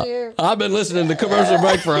shirt too. I've been listening to Commercial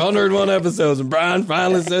Break for 101 episodes, and Brian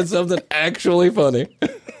finally said something actually funny.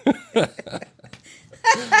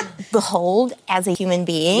 behold as a human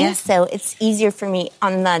being. Yeah. So it's easier for me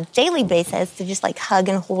on a daily basis to just like hug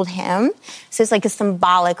and hold him. So it's like a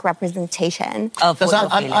symbolic representation.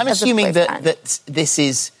 I'm assuming that this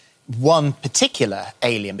is one particular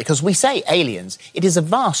alien, because we say aliens, it is a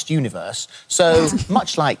vast universe. So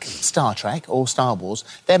much like Star Trek or Star Wars,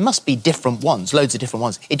 there must be different ones, loads of different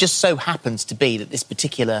ones. It just so happens to be that this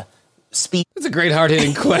particular species... That's a great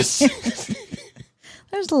hard-hitting question.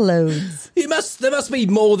 There's loads. There must be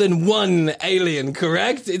more than one alien,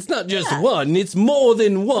 correct? It's not just one, it's more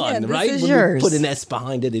than one, right? Is when yours. you put an S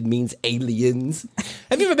behind it, it means aliens.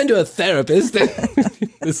 Have you ever been to a therapist?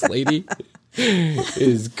 This lady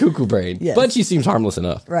is cuckoo brain. Yes. But she seems harmless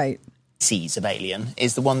enough. Right. ...species of alien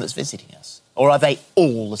is the one that's visiting us? Or are they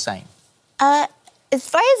all the same? As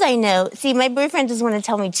far as I know, see, my boyfriend doesn't want to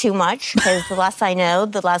tell me too much, because the less I know,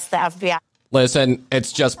 the less the FBI... Listen,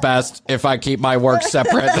 it's just best if I keep my work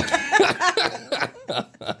separate.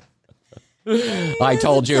 I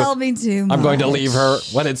told you. Tell me too much. I'm going to leave her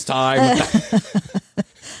when it's time.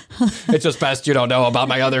 It's just best you don't know about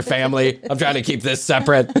my other family. I'm trying to keep this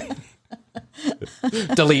separate.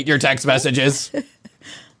 Delete your text messages.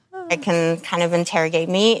 It can kind of interrogate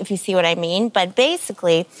me, if you see what I mean. But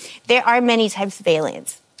basically, there are many types of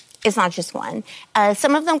aliens. It's not just one.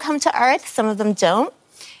 Some of them come to Earth, some of them don't.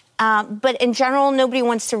 But in general, nobody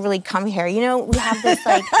wants to really come here. You know, we have this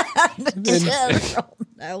like...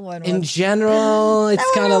 In general,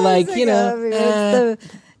 it's kind of like, you know...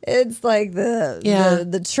 It's like the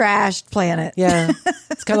trashed planet. Yeah.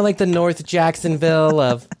 It's kind of like the North Jacksonville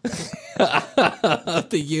of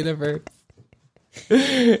the universe.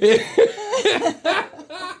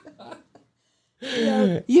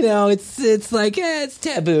 You know, it's like, it's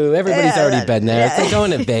taboo. Everybody's already been there. It's like going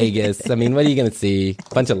to Vegas. I mean, what are you going to see?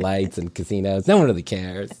 A bunch of lights and casinos. No one really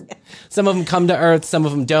cares. Some of them come to Earth. Some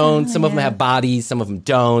of them don't. Some of them have bodies. Some of them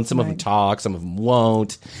don't. Some of them talk. Some of them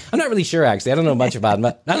won't. I'm not really sure, actually. I don't know much about them.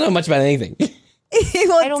 I don't know much about anything. He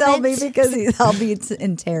won't tell me because I'll be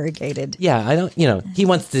interrogated. Yeah, I don't, you know, he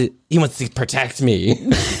wants to protect me.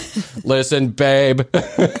 Listen, babe.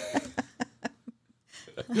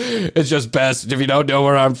 It's just best if you don't know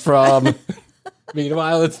where I'm from.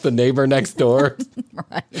 Meanwhile, it's the neighbor next door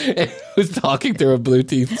who's talking through a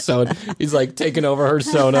Bluetooth phone. He's like taking over her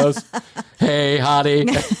Sonos. Hey, hottie.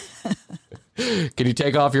 Can you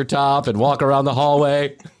take off your top and walk around the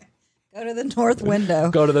hallway? Go to the north window.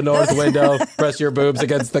 Go to the north window. Press your boobs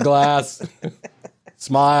against the glass.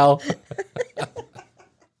 Smile.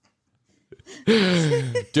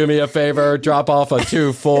 Do me a favor, drop off a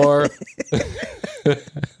 2-4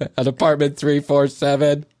 at apartment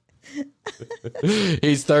 347.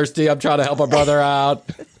 He's thirsty. I'm trying to help a brother out.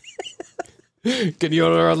 Can you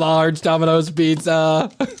order a large Domino's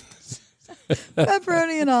pizza?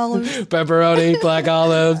 Pepperoni and olives. Pepperoni, black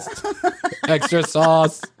olives, extra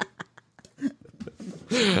sauce.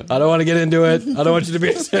 I don't want to get into it. I don't want you to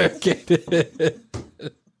be interrogated.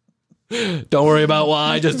 Don't worry about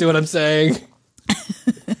why. Just do what I'm saying.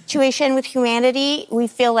 Situation with humanity, we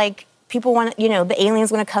feel like people want, the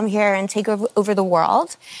aliens want to come here and take over the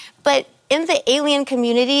world. But in the alien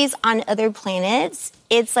communities on other planets,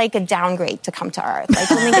 it's like a downgrade to come to Earth. Like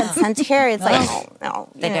when they get sent here, it's like, oh, no.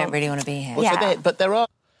 They don't really want to be here. Well, Yeah. but there are...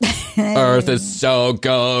 Earth is so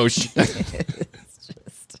gauche.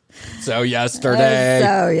 So yesterday.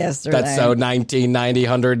 So yesterday. That's so 1990,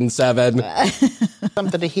 107.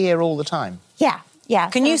 Something to hear all the time. Yeah.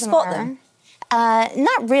 Can you some of spot them?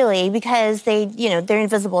 Not really, because they're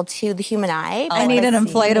invisible to the human eye. I need an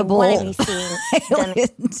inflatable.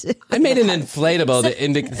 I made an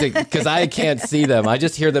inflatable because I can't see them. I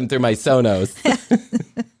just hear them through my Sonos.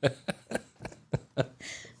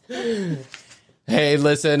 Hey,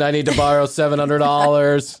 listen, I need to borrow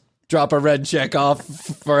 $700. Drop a red check off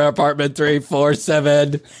for apartment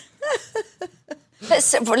 347.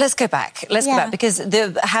 Let's go back. Let's go back because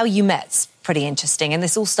how you met's pretty interesting, and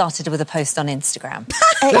this all started with a post on Instagram.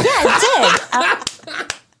 It did.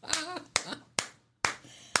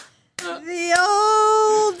 The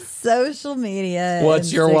old social media.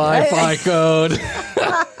 What's your Wi-Fi code?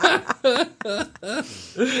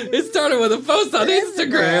 It started with a post on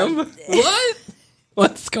Instagram. What?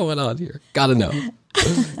 What's going on here? Gotta know.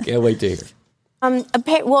 Can't wait to hear.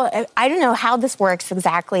 Well, I don't know how this works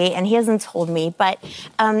exactly, and he hasn't told me. But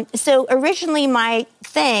so originally, my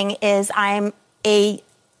thing is I'm an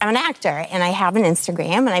actor, and I have an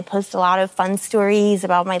Instagram, and I post a lot of fun stories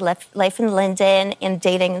about my life in London and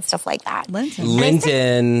dating and stuff like that.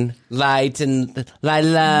 Linden, light and light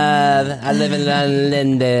love. I live in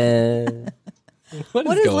London.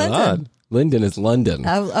 What is going Linden? on? Linden is London.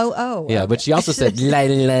 Oh. Yeah, but she also said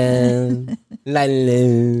London.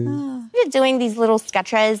 Doing these little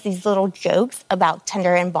sketches, these little jokes about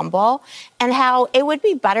Tinder and Bumble, and how it would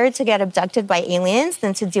be better to get abducted by aliens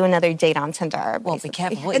than to do another date on Tinder. Well, be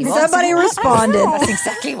careful what And you somebody ask. responded. That's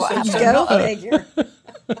exactly what happened. Go figure.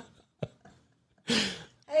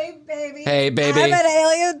 Hey, baby. I'm an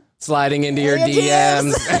alien. Sliding into your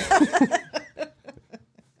Alien DMs.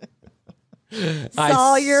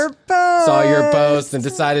 Saw your post. Saw your post and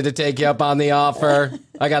decided to take you up on the offer.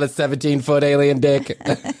 I got a 17-foot alien dick.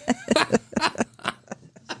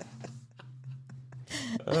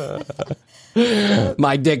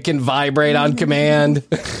 My dick can vibrate on command.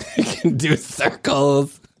 It can do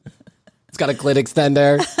circles. It's got a clit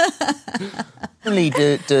extender. Not only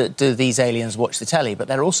do these aliens watch the telly, but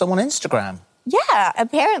they're also on Instagram. Yeah,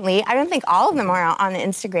 apparently. I don't think all of them are on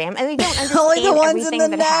Instagram, and they don't understand Only the ones everything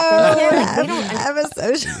in the that happens here. Like, they don't have a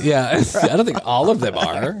social. Yeah, I don't think all of them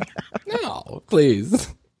are. No,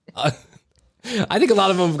 please. I think a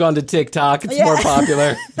lot of them have gone to TikTok. It's more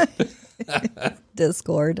popular.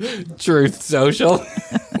 Discord. Truth Social.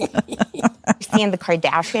 Seeing the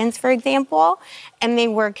Kardashians, for example, and they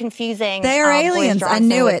were confusing. They are Boris aliens. I Johnson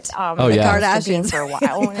knew with, it. Oh, yeah. the Kardashians for a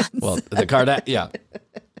while. Well, the Kardashians, yeah.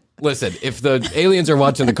 Listen, if the aliens are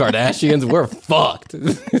watching the Kardashians, we're fucked.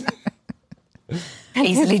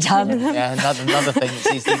 Easily done. Yeah, another thing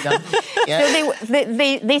that's easily done. Yeah. So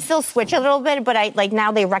they still switch a little bit, but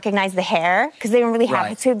now they recognize the hair because they don't really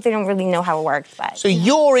have to. They don't really know how it works. But So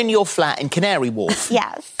you're in your flat in Canary Wharf.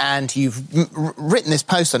 Yes. And you've written this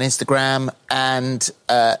post on Instagram, and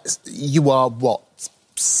you are what?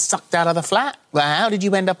 Sucked out of the flat? Well, how did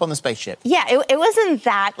you end up on the spaceship? Yeah, it wasn't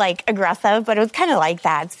that aggressive, but it was kind of like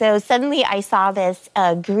that. So suddenly I saw this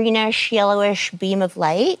greenish, yellowish beam of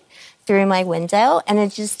light through my window, and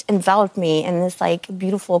it just enveloped me in this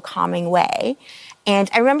beautiful, calming way. And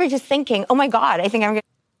I remember just thinking, "Oh my God, I think I'm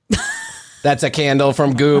gonna." That's a candle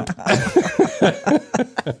from Goop.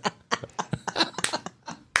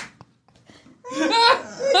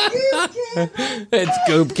 It's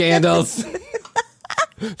Goop candles.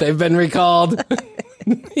 They've been recalled.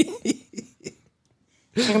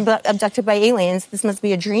 I'm abducted by aliens. This must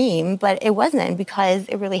be a dream, but it wasn't because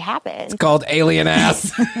it really happened. It's called alien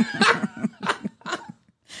ass.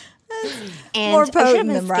 And More I should have potent been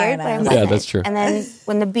than scared, Brian but I Ass. wasn't. Yeah, that's true. And then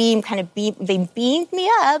when the beam they beamed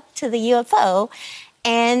me up to the UFO,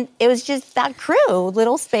 And it was just that crew,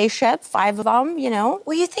 little spaceship, 5 of them, you know.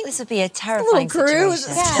 Well, you think this would be a terrifying crew?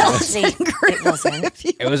 situation. It wasn't.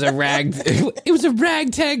 It was a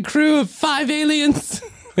ragtag crew of 5 aliens.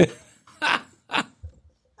 It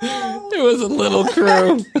was a little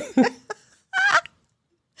crew.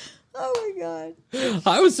 Oh my God.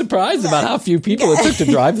 I was surprised about how few people it took to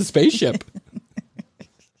drive the spaceship.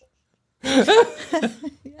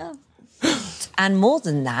 Yeah. And more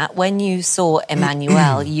than that, when you saw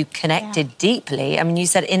Emmanuel, you connected deeply. I mean, you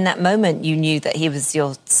said in that moment you knew that he was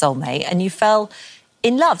your soulmate and you fell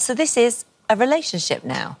in love. So this is a relationship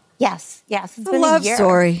now. Yes. It's A been love a year.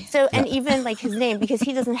 story. So, and even like his name, because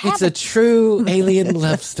he doesn't have It's a true alien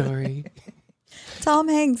love story. Tom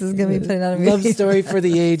Hanks is going to be putting on a Love story for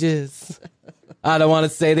the ages. I don't want to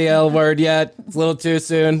say the L word yet. It's a little too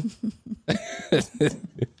soon.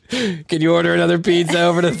 Can you order another pizza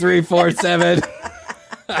over to 347?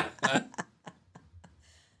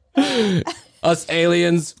 Us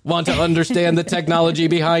aliens want to understand the technology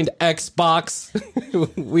behind Xbox.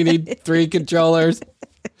 We need 3 controllers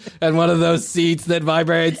and one of those seats that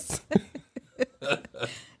vibrates.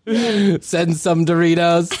 Send some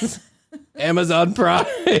Doritos. Amazon Prime.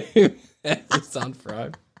 Amazon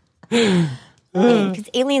Prime. because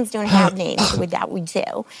aliens don't have names that we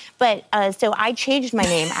do. But so I changed my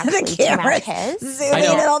name actually to Marquez. Zooming in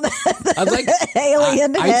on the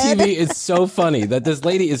alien head. ITV is so funny that this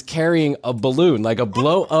lady is carrying a balloon, like a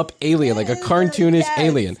blow-up alien, like a cartoonish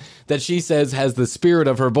alien, that she says has the spirit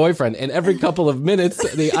of her boyfriend. And every couple of minutes,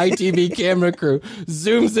 the ITV camera crew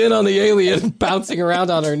zooms in on the alien bouncing around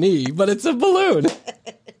on her knee, but it's a balloon.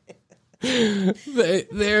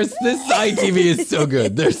 There's this ITV is so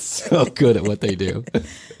good. They're so good at what they do.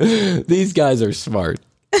 These guys are smart.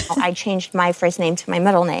 I changed my first name to my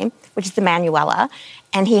middle name, which is Emanuela,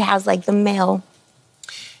 and he has like the male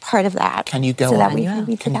part of that. Can you go so on? That we can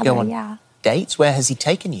be Can together, you go on yeah. dates? Where has he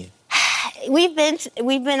taken you? We've been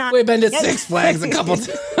to Six Flags a couple times.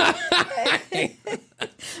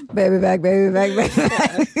 Baby back.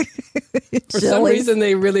 For some reason,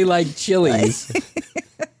 they really like Chili's.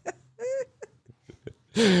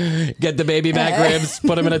 Get the baby back ribs,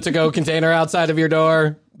 put them in a to-go container outside of your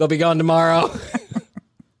door. They'll be gone tomorrow.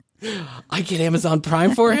 I get Amazon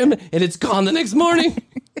Prime for him, and it's gone the next morning.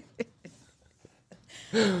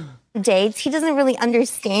 Dates. He doesn't really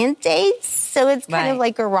understand dates, so it's kind of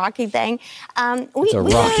like a rocky thing. It's a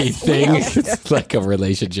rocky thing. It's like a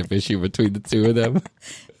relationship issue between the two of them.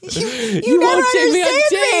 You won't take me on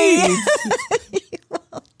dates. You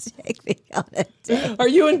won't take me on a date. Are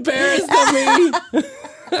you embarrassed of me?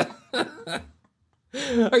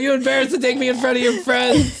 Are you embarrassed to take me in front of your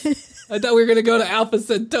friends? I thought we were going to go to Alpha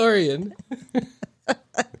Centaurian.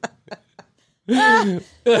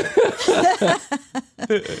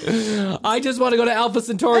 I just want to go to Alpha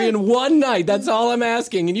Centaurian one night. That's all I'm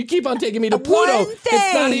asking. And you keep on taking me to Pluto.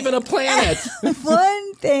 It's not even a planet.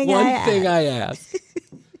 One thing I ask.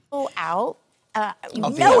 Go out. You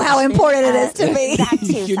know how important it is to me. That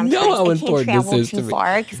too, You know how important this is to too me.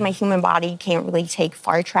 far because my human body can't really take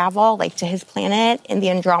far travel, like to his planet in the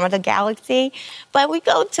Andromeda Galaxy. But we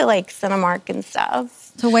go to like Cinemark and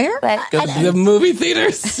stuff. To where? But The movie theater,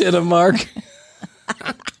 Cinemark.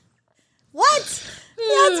 What?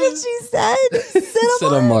 That's what she said.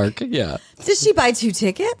 Cinemark, yeah. Does she buy 2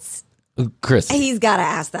 tickets? Chris. He's got to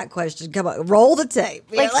ask that question. Come on, roll the tape.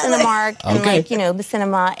 like Cinemark and Okay. like, you know, the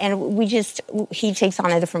cinema. And he takes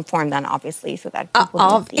on a different form then, obviously, so that people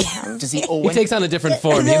don't see him. Does he He always? takes on a different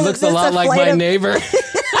form. He looks a There's lot a like flight my of- neighbor.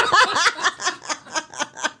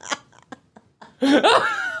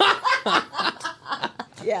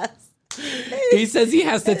 Yes. He says he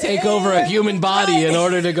has to take over a human body in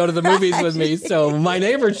order to go to the movies with me. So my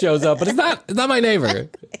neighbor shows up, but it's not my neighbor.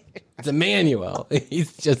 It's Emmanuel.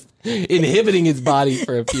 He's just inhibiting his body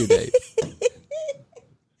for a few days.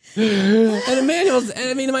 And Emmanuel's,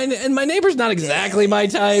 my neighbor's not exactly my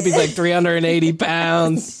type. He's like 380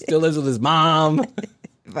 pounds, still lives with his mom,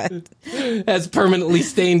 has permanently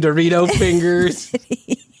stained Dorito fingers.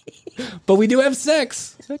 But we do have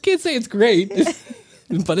sex. I can't say it's great,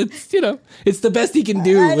 but it's, you know, it's the best he can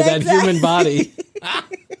do with that human body.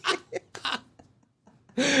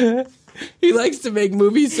 He likes to make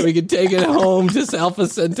movies so he can take it home to Alpha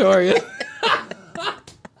Centaurian.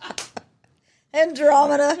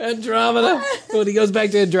 Andromeda. When he goes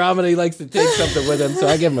back to Andromeda, he likes to take something with him, so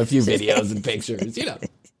I give him a few videos and pictures, you know.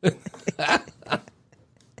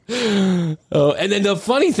 Oh, and then the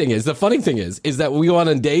funny thing is that when we go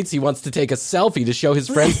on dates, he wants to take a selfie to show his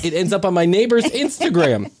friends. It ends up on my neighbor's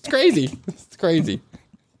Instagram. It's crazy. It's crazy.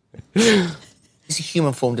 Is he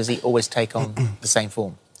human form? Does he always take on the same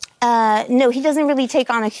form? No, he doesn't really take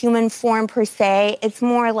on a human form per se. It's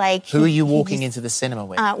more like... Who are you walking into the cinema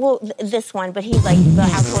with? This one, but he's like, the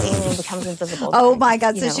actual alien becomes invisible. Oh my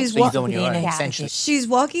God, so she's walking essentially. She's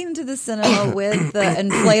walking into the cinema with the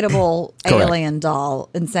inflatable alien doll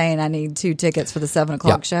and saying, I need 2 tickets for the 7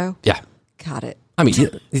 o'clock show? Yeah. Got it. I mean,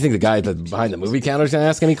 you think the guy behind the movie counter is going to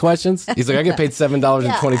ask any questions? He's like, I get paid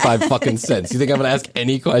 $7.25 fucking cents. You think I'm going to ask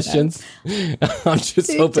any questions? I'm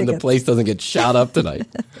just hoping the place doesn't get shot up tonight.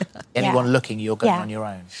 Anyone looking, you're going on your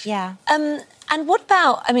own. Yeah. And what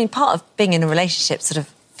about, I mean, part of being in a relationship, sort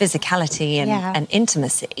of physicality and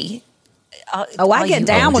intimacy. I get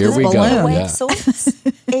down with this balloon.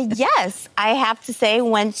 Yes, I have to say,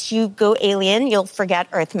 once you go alien, you'll forget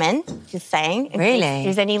Earthmen. Just saying. Really? If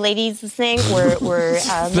there's any ladies listening, we're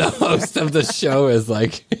the host of the show is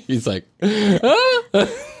like, he's like, he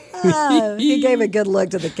gave a good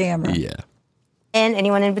look to the camera. Yeah. And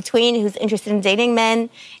anyone in between who's interested in dating men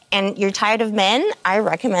and you're tired of men, I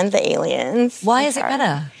recommend the aliens. Why is it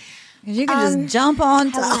better? You can just jump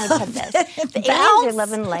on top. The aliens are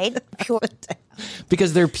love and light, pure.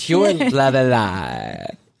 Because they're pure love and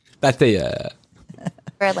light. That's the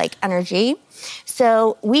like energy.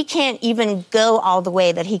 So we can't even go all the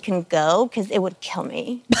way that he can go because it would kill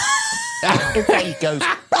me. It's like he goes,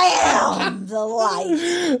 bam, the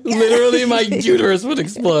light. Literally, my uterus would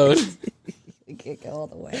explode. You can't go all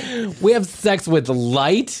the way. We have sex with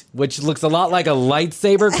light, which looks a lot like a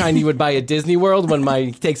lightsaber kind you would buy at Disney World when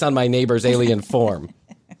he takes on my neighbor's alien form.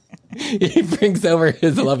 He brings over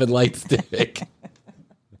his love and light stick.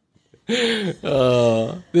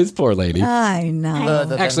 This poor lady. I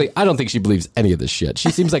know. Actually, I don't think she believes any of this shit.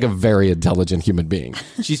 She seems like a very intelligent human being.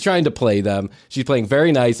 She's trying to play them. She's playing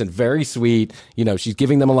very nice and very sweet. You know, she's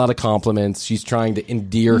giving them a lot of compliments. She's trying to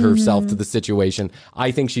endear herself to the situation.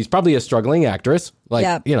 I think she's probably a struggling actress.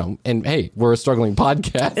 You know, and hey, we're a struggling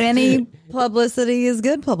podcast. Any publicity is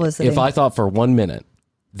good publicity. If I thought for 1 minute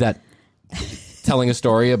that telling a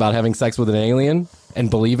story about having sex with an alien and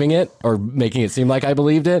believing it or making it seem like I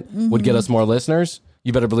believed it would get us more listeners,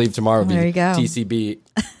 you better believe tomorrow would be TCB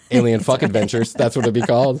Alien Fuck Adventures. That's what it'd be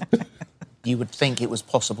called. You would think it was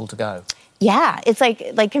possible to go. Yeah, it's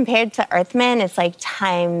like compared to Earthmen, it's like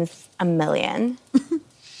times 1,000,000.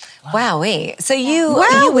 Wowee. So you would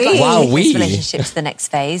like this relationship to the next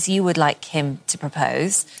phase. You would like him to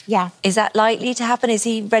propose. Yeah. Is that likely to happen? Is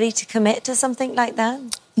he ready to commit to something like that?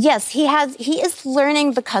 Yes, he is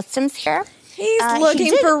learning the customs here. He's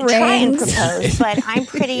looking for rings. Try and propose, but I'm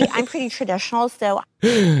pretty traditional, so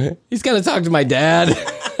he's got to talk to my dad.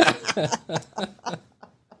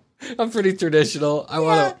 I'm pretty traditional. I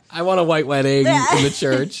want a white wedding in the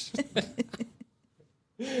church.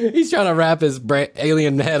 He's trying to wrap his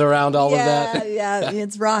alien head around all of that. Yeah,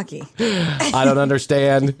 it's rocky. I don't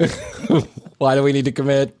understand. Why do we need to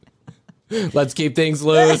commit? Let's keep things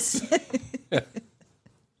loose.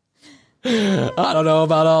 I don't know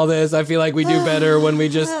about all this. I feel like we do better when we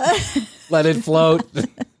just let it float. What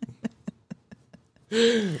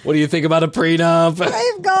do you think about a prenup?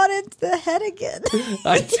 I've gone into the head again.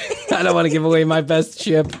 I don't want to give away my best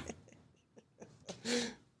ship.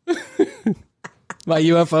 My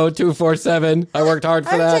UFO 247. I worked hard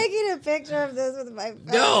for that. I'm taking a picture of this with my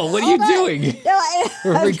phone. No, what are you doing? No,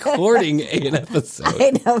 We're recording an episode.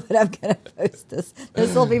 I know, but I'm going to post this.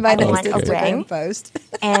 This will be my next Instagram post.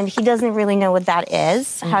 And he doesn't really know what that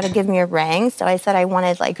is, how to give me a ring. So I said I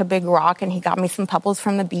wanted like a big rock, and he got me some pebbles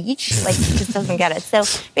from the beach. Like, he just doesn't get it. So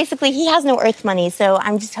basically, he has no Earth money. So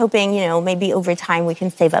I'm just hoping, maybe over time we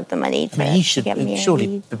can save up the money to he should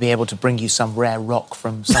surely be able to bring you some rare rock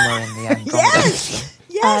from somewhere in the Andromeda. Yes.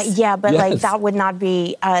 Like that would not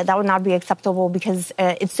be acceptable because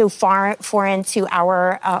it's so foreign to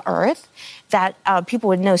our Earth that people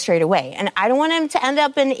would know straight away. And I don't want him to end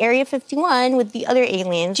up in Area 51 with the other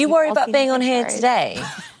aliens. Do you worry about being on here today?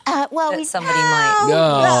 Somebody might.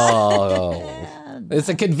 No. It's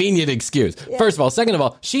a convenient excuse. Yeah. First of all. Second of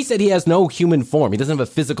all, she said he has no human form. He doesn't have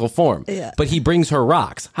a physical form. Yeah. But he brings her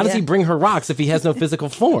rocks. How does he bring her rocks if he has no physical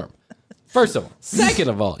form? First of all. Second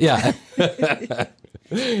of all, yeah.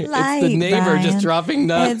 It's the neighbor Brian. Just dropping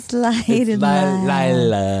nuts. It's light and light. Light and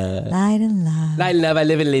light. Light and love. I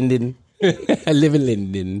live in Linden. I live in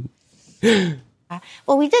Linden.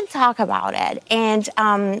 Well, we did talk about it. And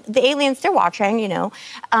the aliens, they're watching,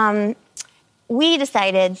 we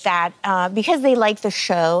decided that because they like the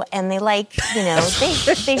show and they like,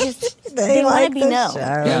 they just They want like to be the known. show.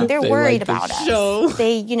 Yeah, They're they worried like the about us. show.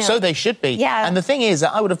 So they should be. Yeah. And the thing is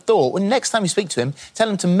that I would have thought, when next time you speak to him, tell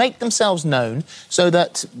him to make themselves known so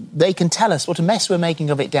that they can tell us what a mess we're making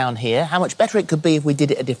of it down here, how much better it could be if we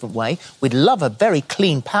did it a different way. We'd love a very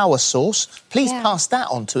clean power source. Please pass that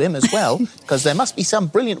on to him as well, because there must be some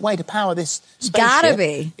brilliant way to power this spaceship. Gotta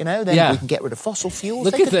be. You know, then we can get rid of fossil fuels.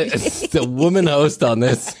 Look at the woman host on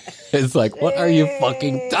this. It's like, what are you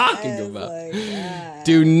fucking talking about?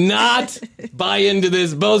 Do not buy into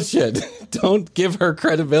this bullshit. Don't give her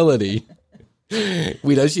credibility.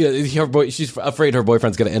 She's afraid her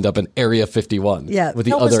boyfriend's going to end up in Area 51 with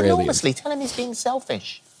the other aliens. Enormously. Tell him he's being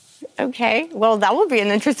selfish. Okay, well, that will be an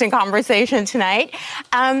interesting conversation tonight.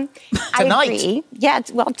 Tonight? I agree. Yeah,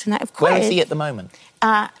 tonight, of course. Where is he at the moment?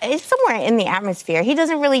 It's somewhere in the atmosphere. He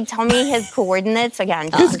doesn't really tell me his coordinates.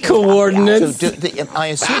 Again, his coordinates? So I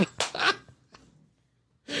assume...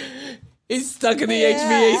 He's stuck in the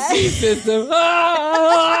HVAC system.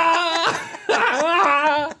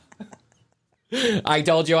 I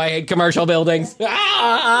told you I hate commercial buildings.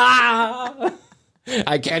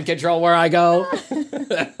 I can't control where I go.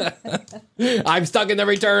 I'm stuck in the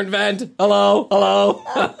return vent. Hello?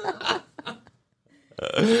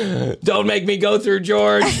 Don't make me go through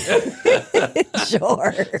George.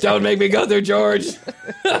 George. Don't make me go through George.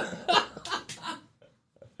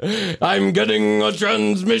 I'm getting a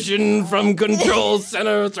transmission from Control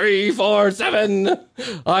Center 347.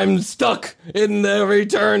 I'm stuck in the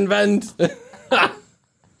return vent.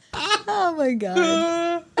 Oh, my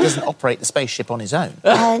God. He doesn't operate the spaceship on his own.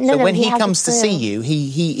 No, when he he has comes a to crew. see you,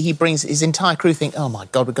 he brings his entire crew think, oh, my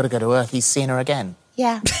God, we've got to go to Earth. He's seeing her again.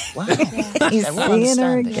 Yeah. Wow. He's seeing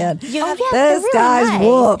her again. Yes, This they're really guy's nice,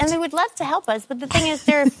 whooped. and they would love to help us. But the thing is,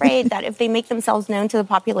 they're afraid that if they make themselves known to the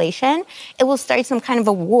population, it will start some kind of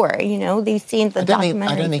a war. You know, they've seen the documentaries.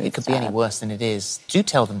 I don't think it could be any worse than it is. Do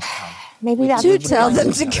tell them to come. Maybe that's Do tell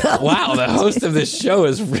them to come. Wow, the host of this show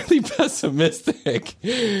is really pessimistic.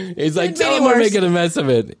 He's like, tell them we're worse. making a mess of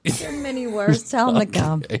it. There are many words. Tell them to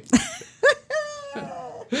come.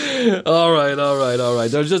 All right.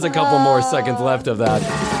 There's just a couple more seconds left of that.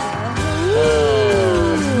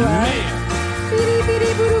 Oh, man.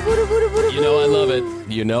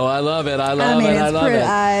 You know I love it. I love it. I love it.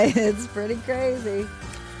 It's pretty crazy.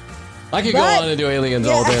 I could go on and do aliens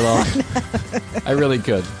all day long. I really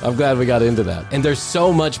could. I'm glad we got into that. And there's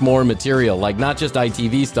so much more material, like not just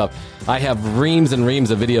ITV stuff. I have reams and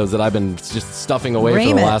reams of videos that I've been just stuffing away for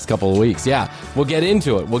the last couple of weeks. Yeah, we'll get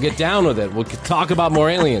into it. We'll get down with it. We'll talk about more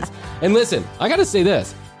aliens. And listen, I got to say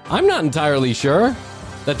this. I'm not entirely sure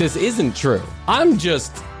that this isn't true. I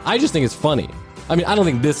just think it's funny. I mean, I don't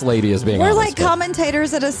think this lady is being We're honest, like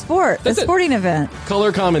commentators at a That's it. sporting event.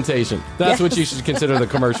 Color commentation. That's what you should consider the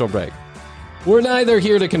commercial break. We're neither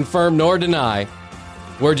here to confirm nor deny.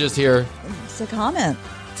 We're just here It's a comment.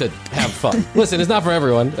 to have fun. Listen, it's not for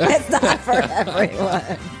everyone. It's not for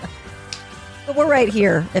everyone. But we're right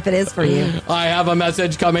here if it is for you. I have a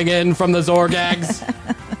message coming in from the Zorgags.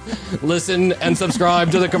 Listen and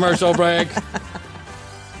subscribe to the commercial break.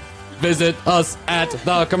 Visit us at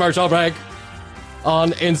the commercial break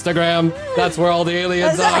on Instagram. That's where all the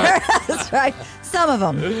aliens are. That's right. Some of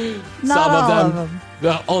them. Not Some all of of them.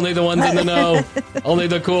 them. Only the ones in the know. Only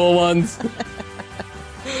the cool ones.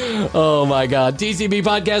 Oh my God.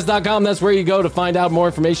 TCBpodcast.com. That's where you go to find out more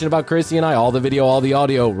information about Chrissy and I. All the video, all the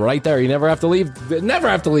audio right there. You never have to leave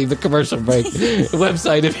the commercial break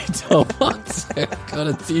website if you don't want to. Go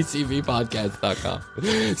to TCBpodcast.com.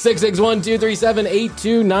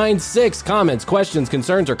 661-237-8296. Comments, questions,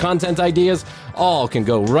 concerns, or content ideas all can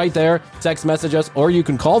go right there. Text message us, or you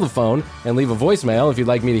can call the phone and leave a voicemail if you'd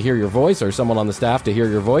like me to hear your voice or someone on the staff to hear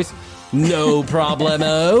your voice. No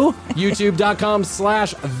problemo.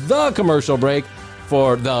 YouTube.com/The Commercial Break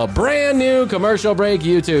for the brand new Commercial Break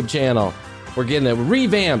YouTube channel. We're getting it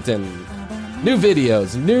revamped and new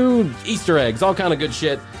videos, new Easter eggs, all kind of good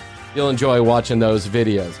shit. You'll enjoy watching those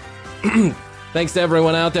videos. Thanks to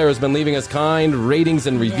everyone out there who's been leaving us kind ratings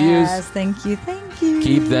and reviews. Yes, thank you.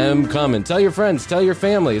 Keep them coming. Tell your friends, tell your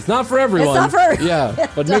family. It's not for everyone. It's not for Yeah,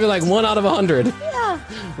 but maybe like 1 out of 100. Yeah.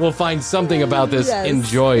 We'll find something about this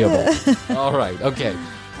enjoyable. All right, okay.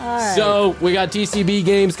 All right. So we got TCB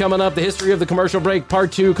games coming up. The history of the commercial break,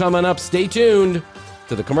 part 2 coming up. Stay tuned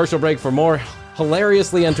to the commercial break for more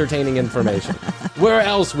hilariously entertaining information. Where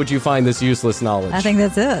else would you find this useless knowledge? I think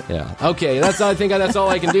that's it. Yeah. Okay. I think that's all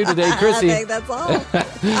I can do today, Chrissy. I think that's all.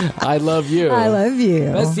 I love you. I love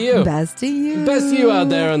you. Best to you. Best to you. Best to you out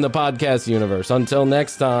there in the podcast universe. Until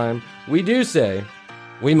next time, we do say,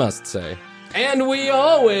 we must say, and we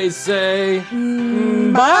always say,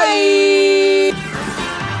 bye.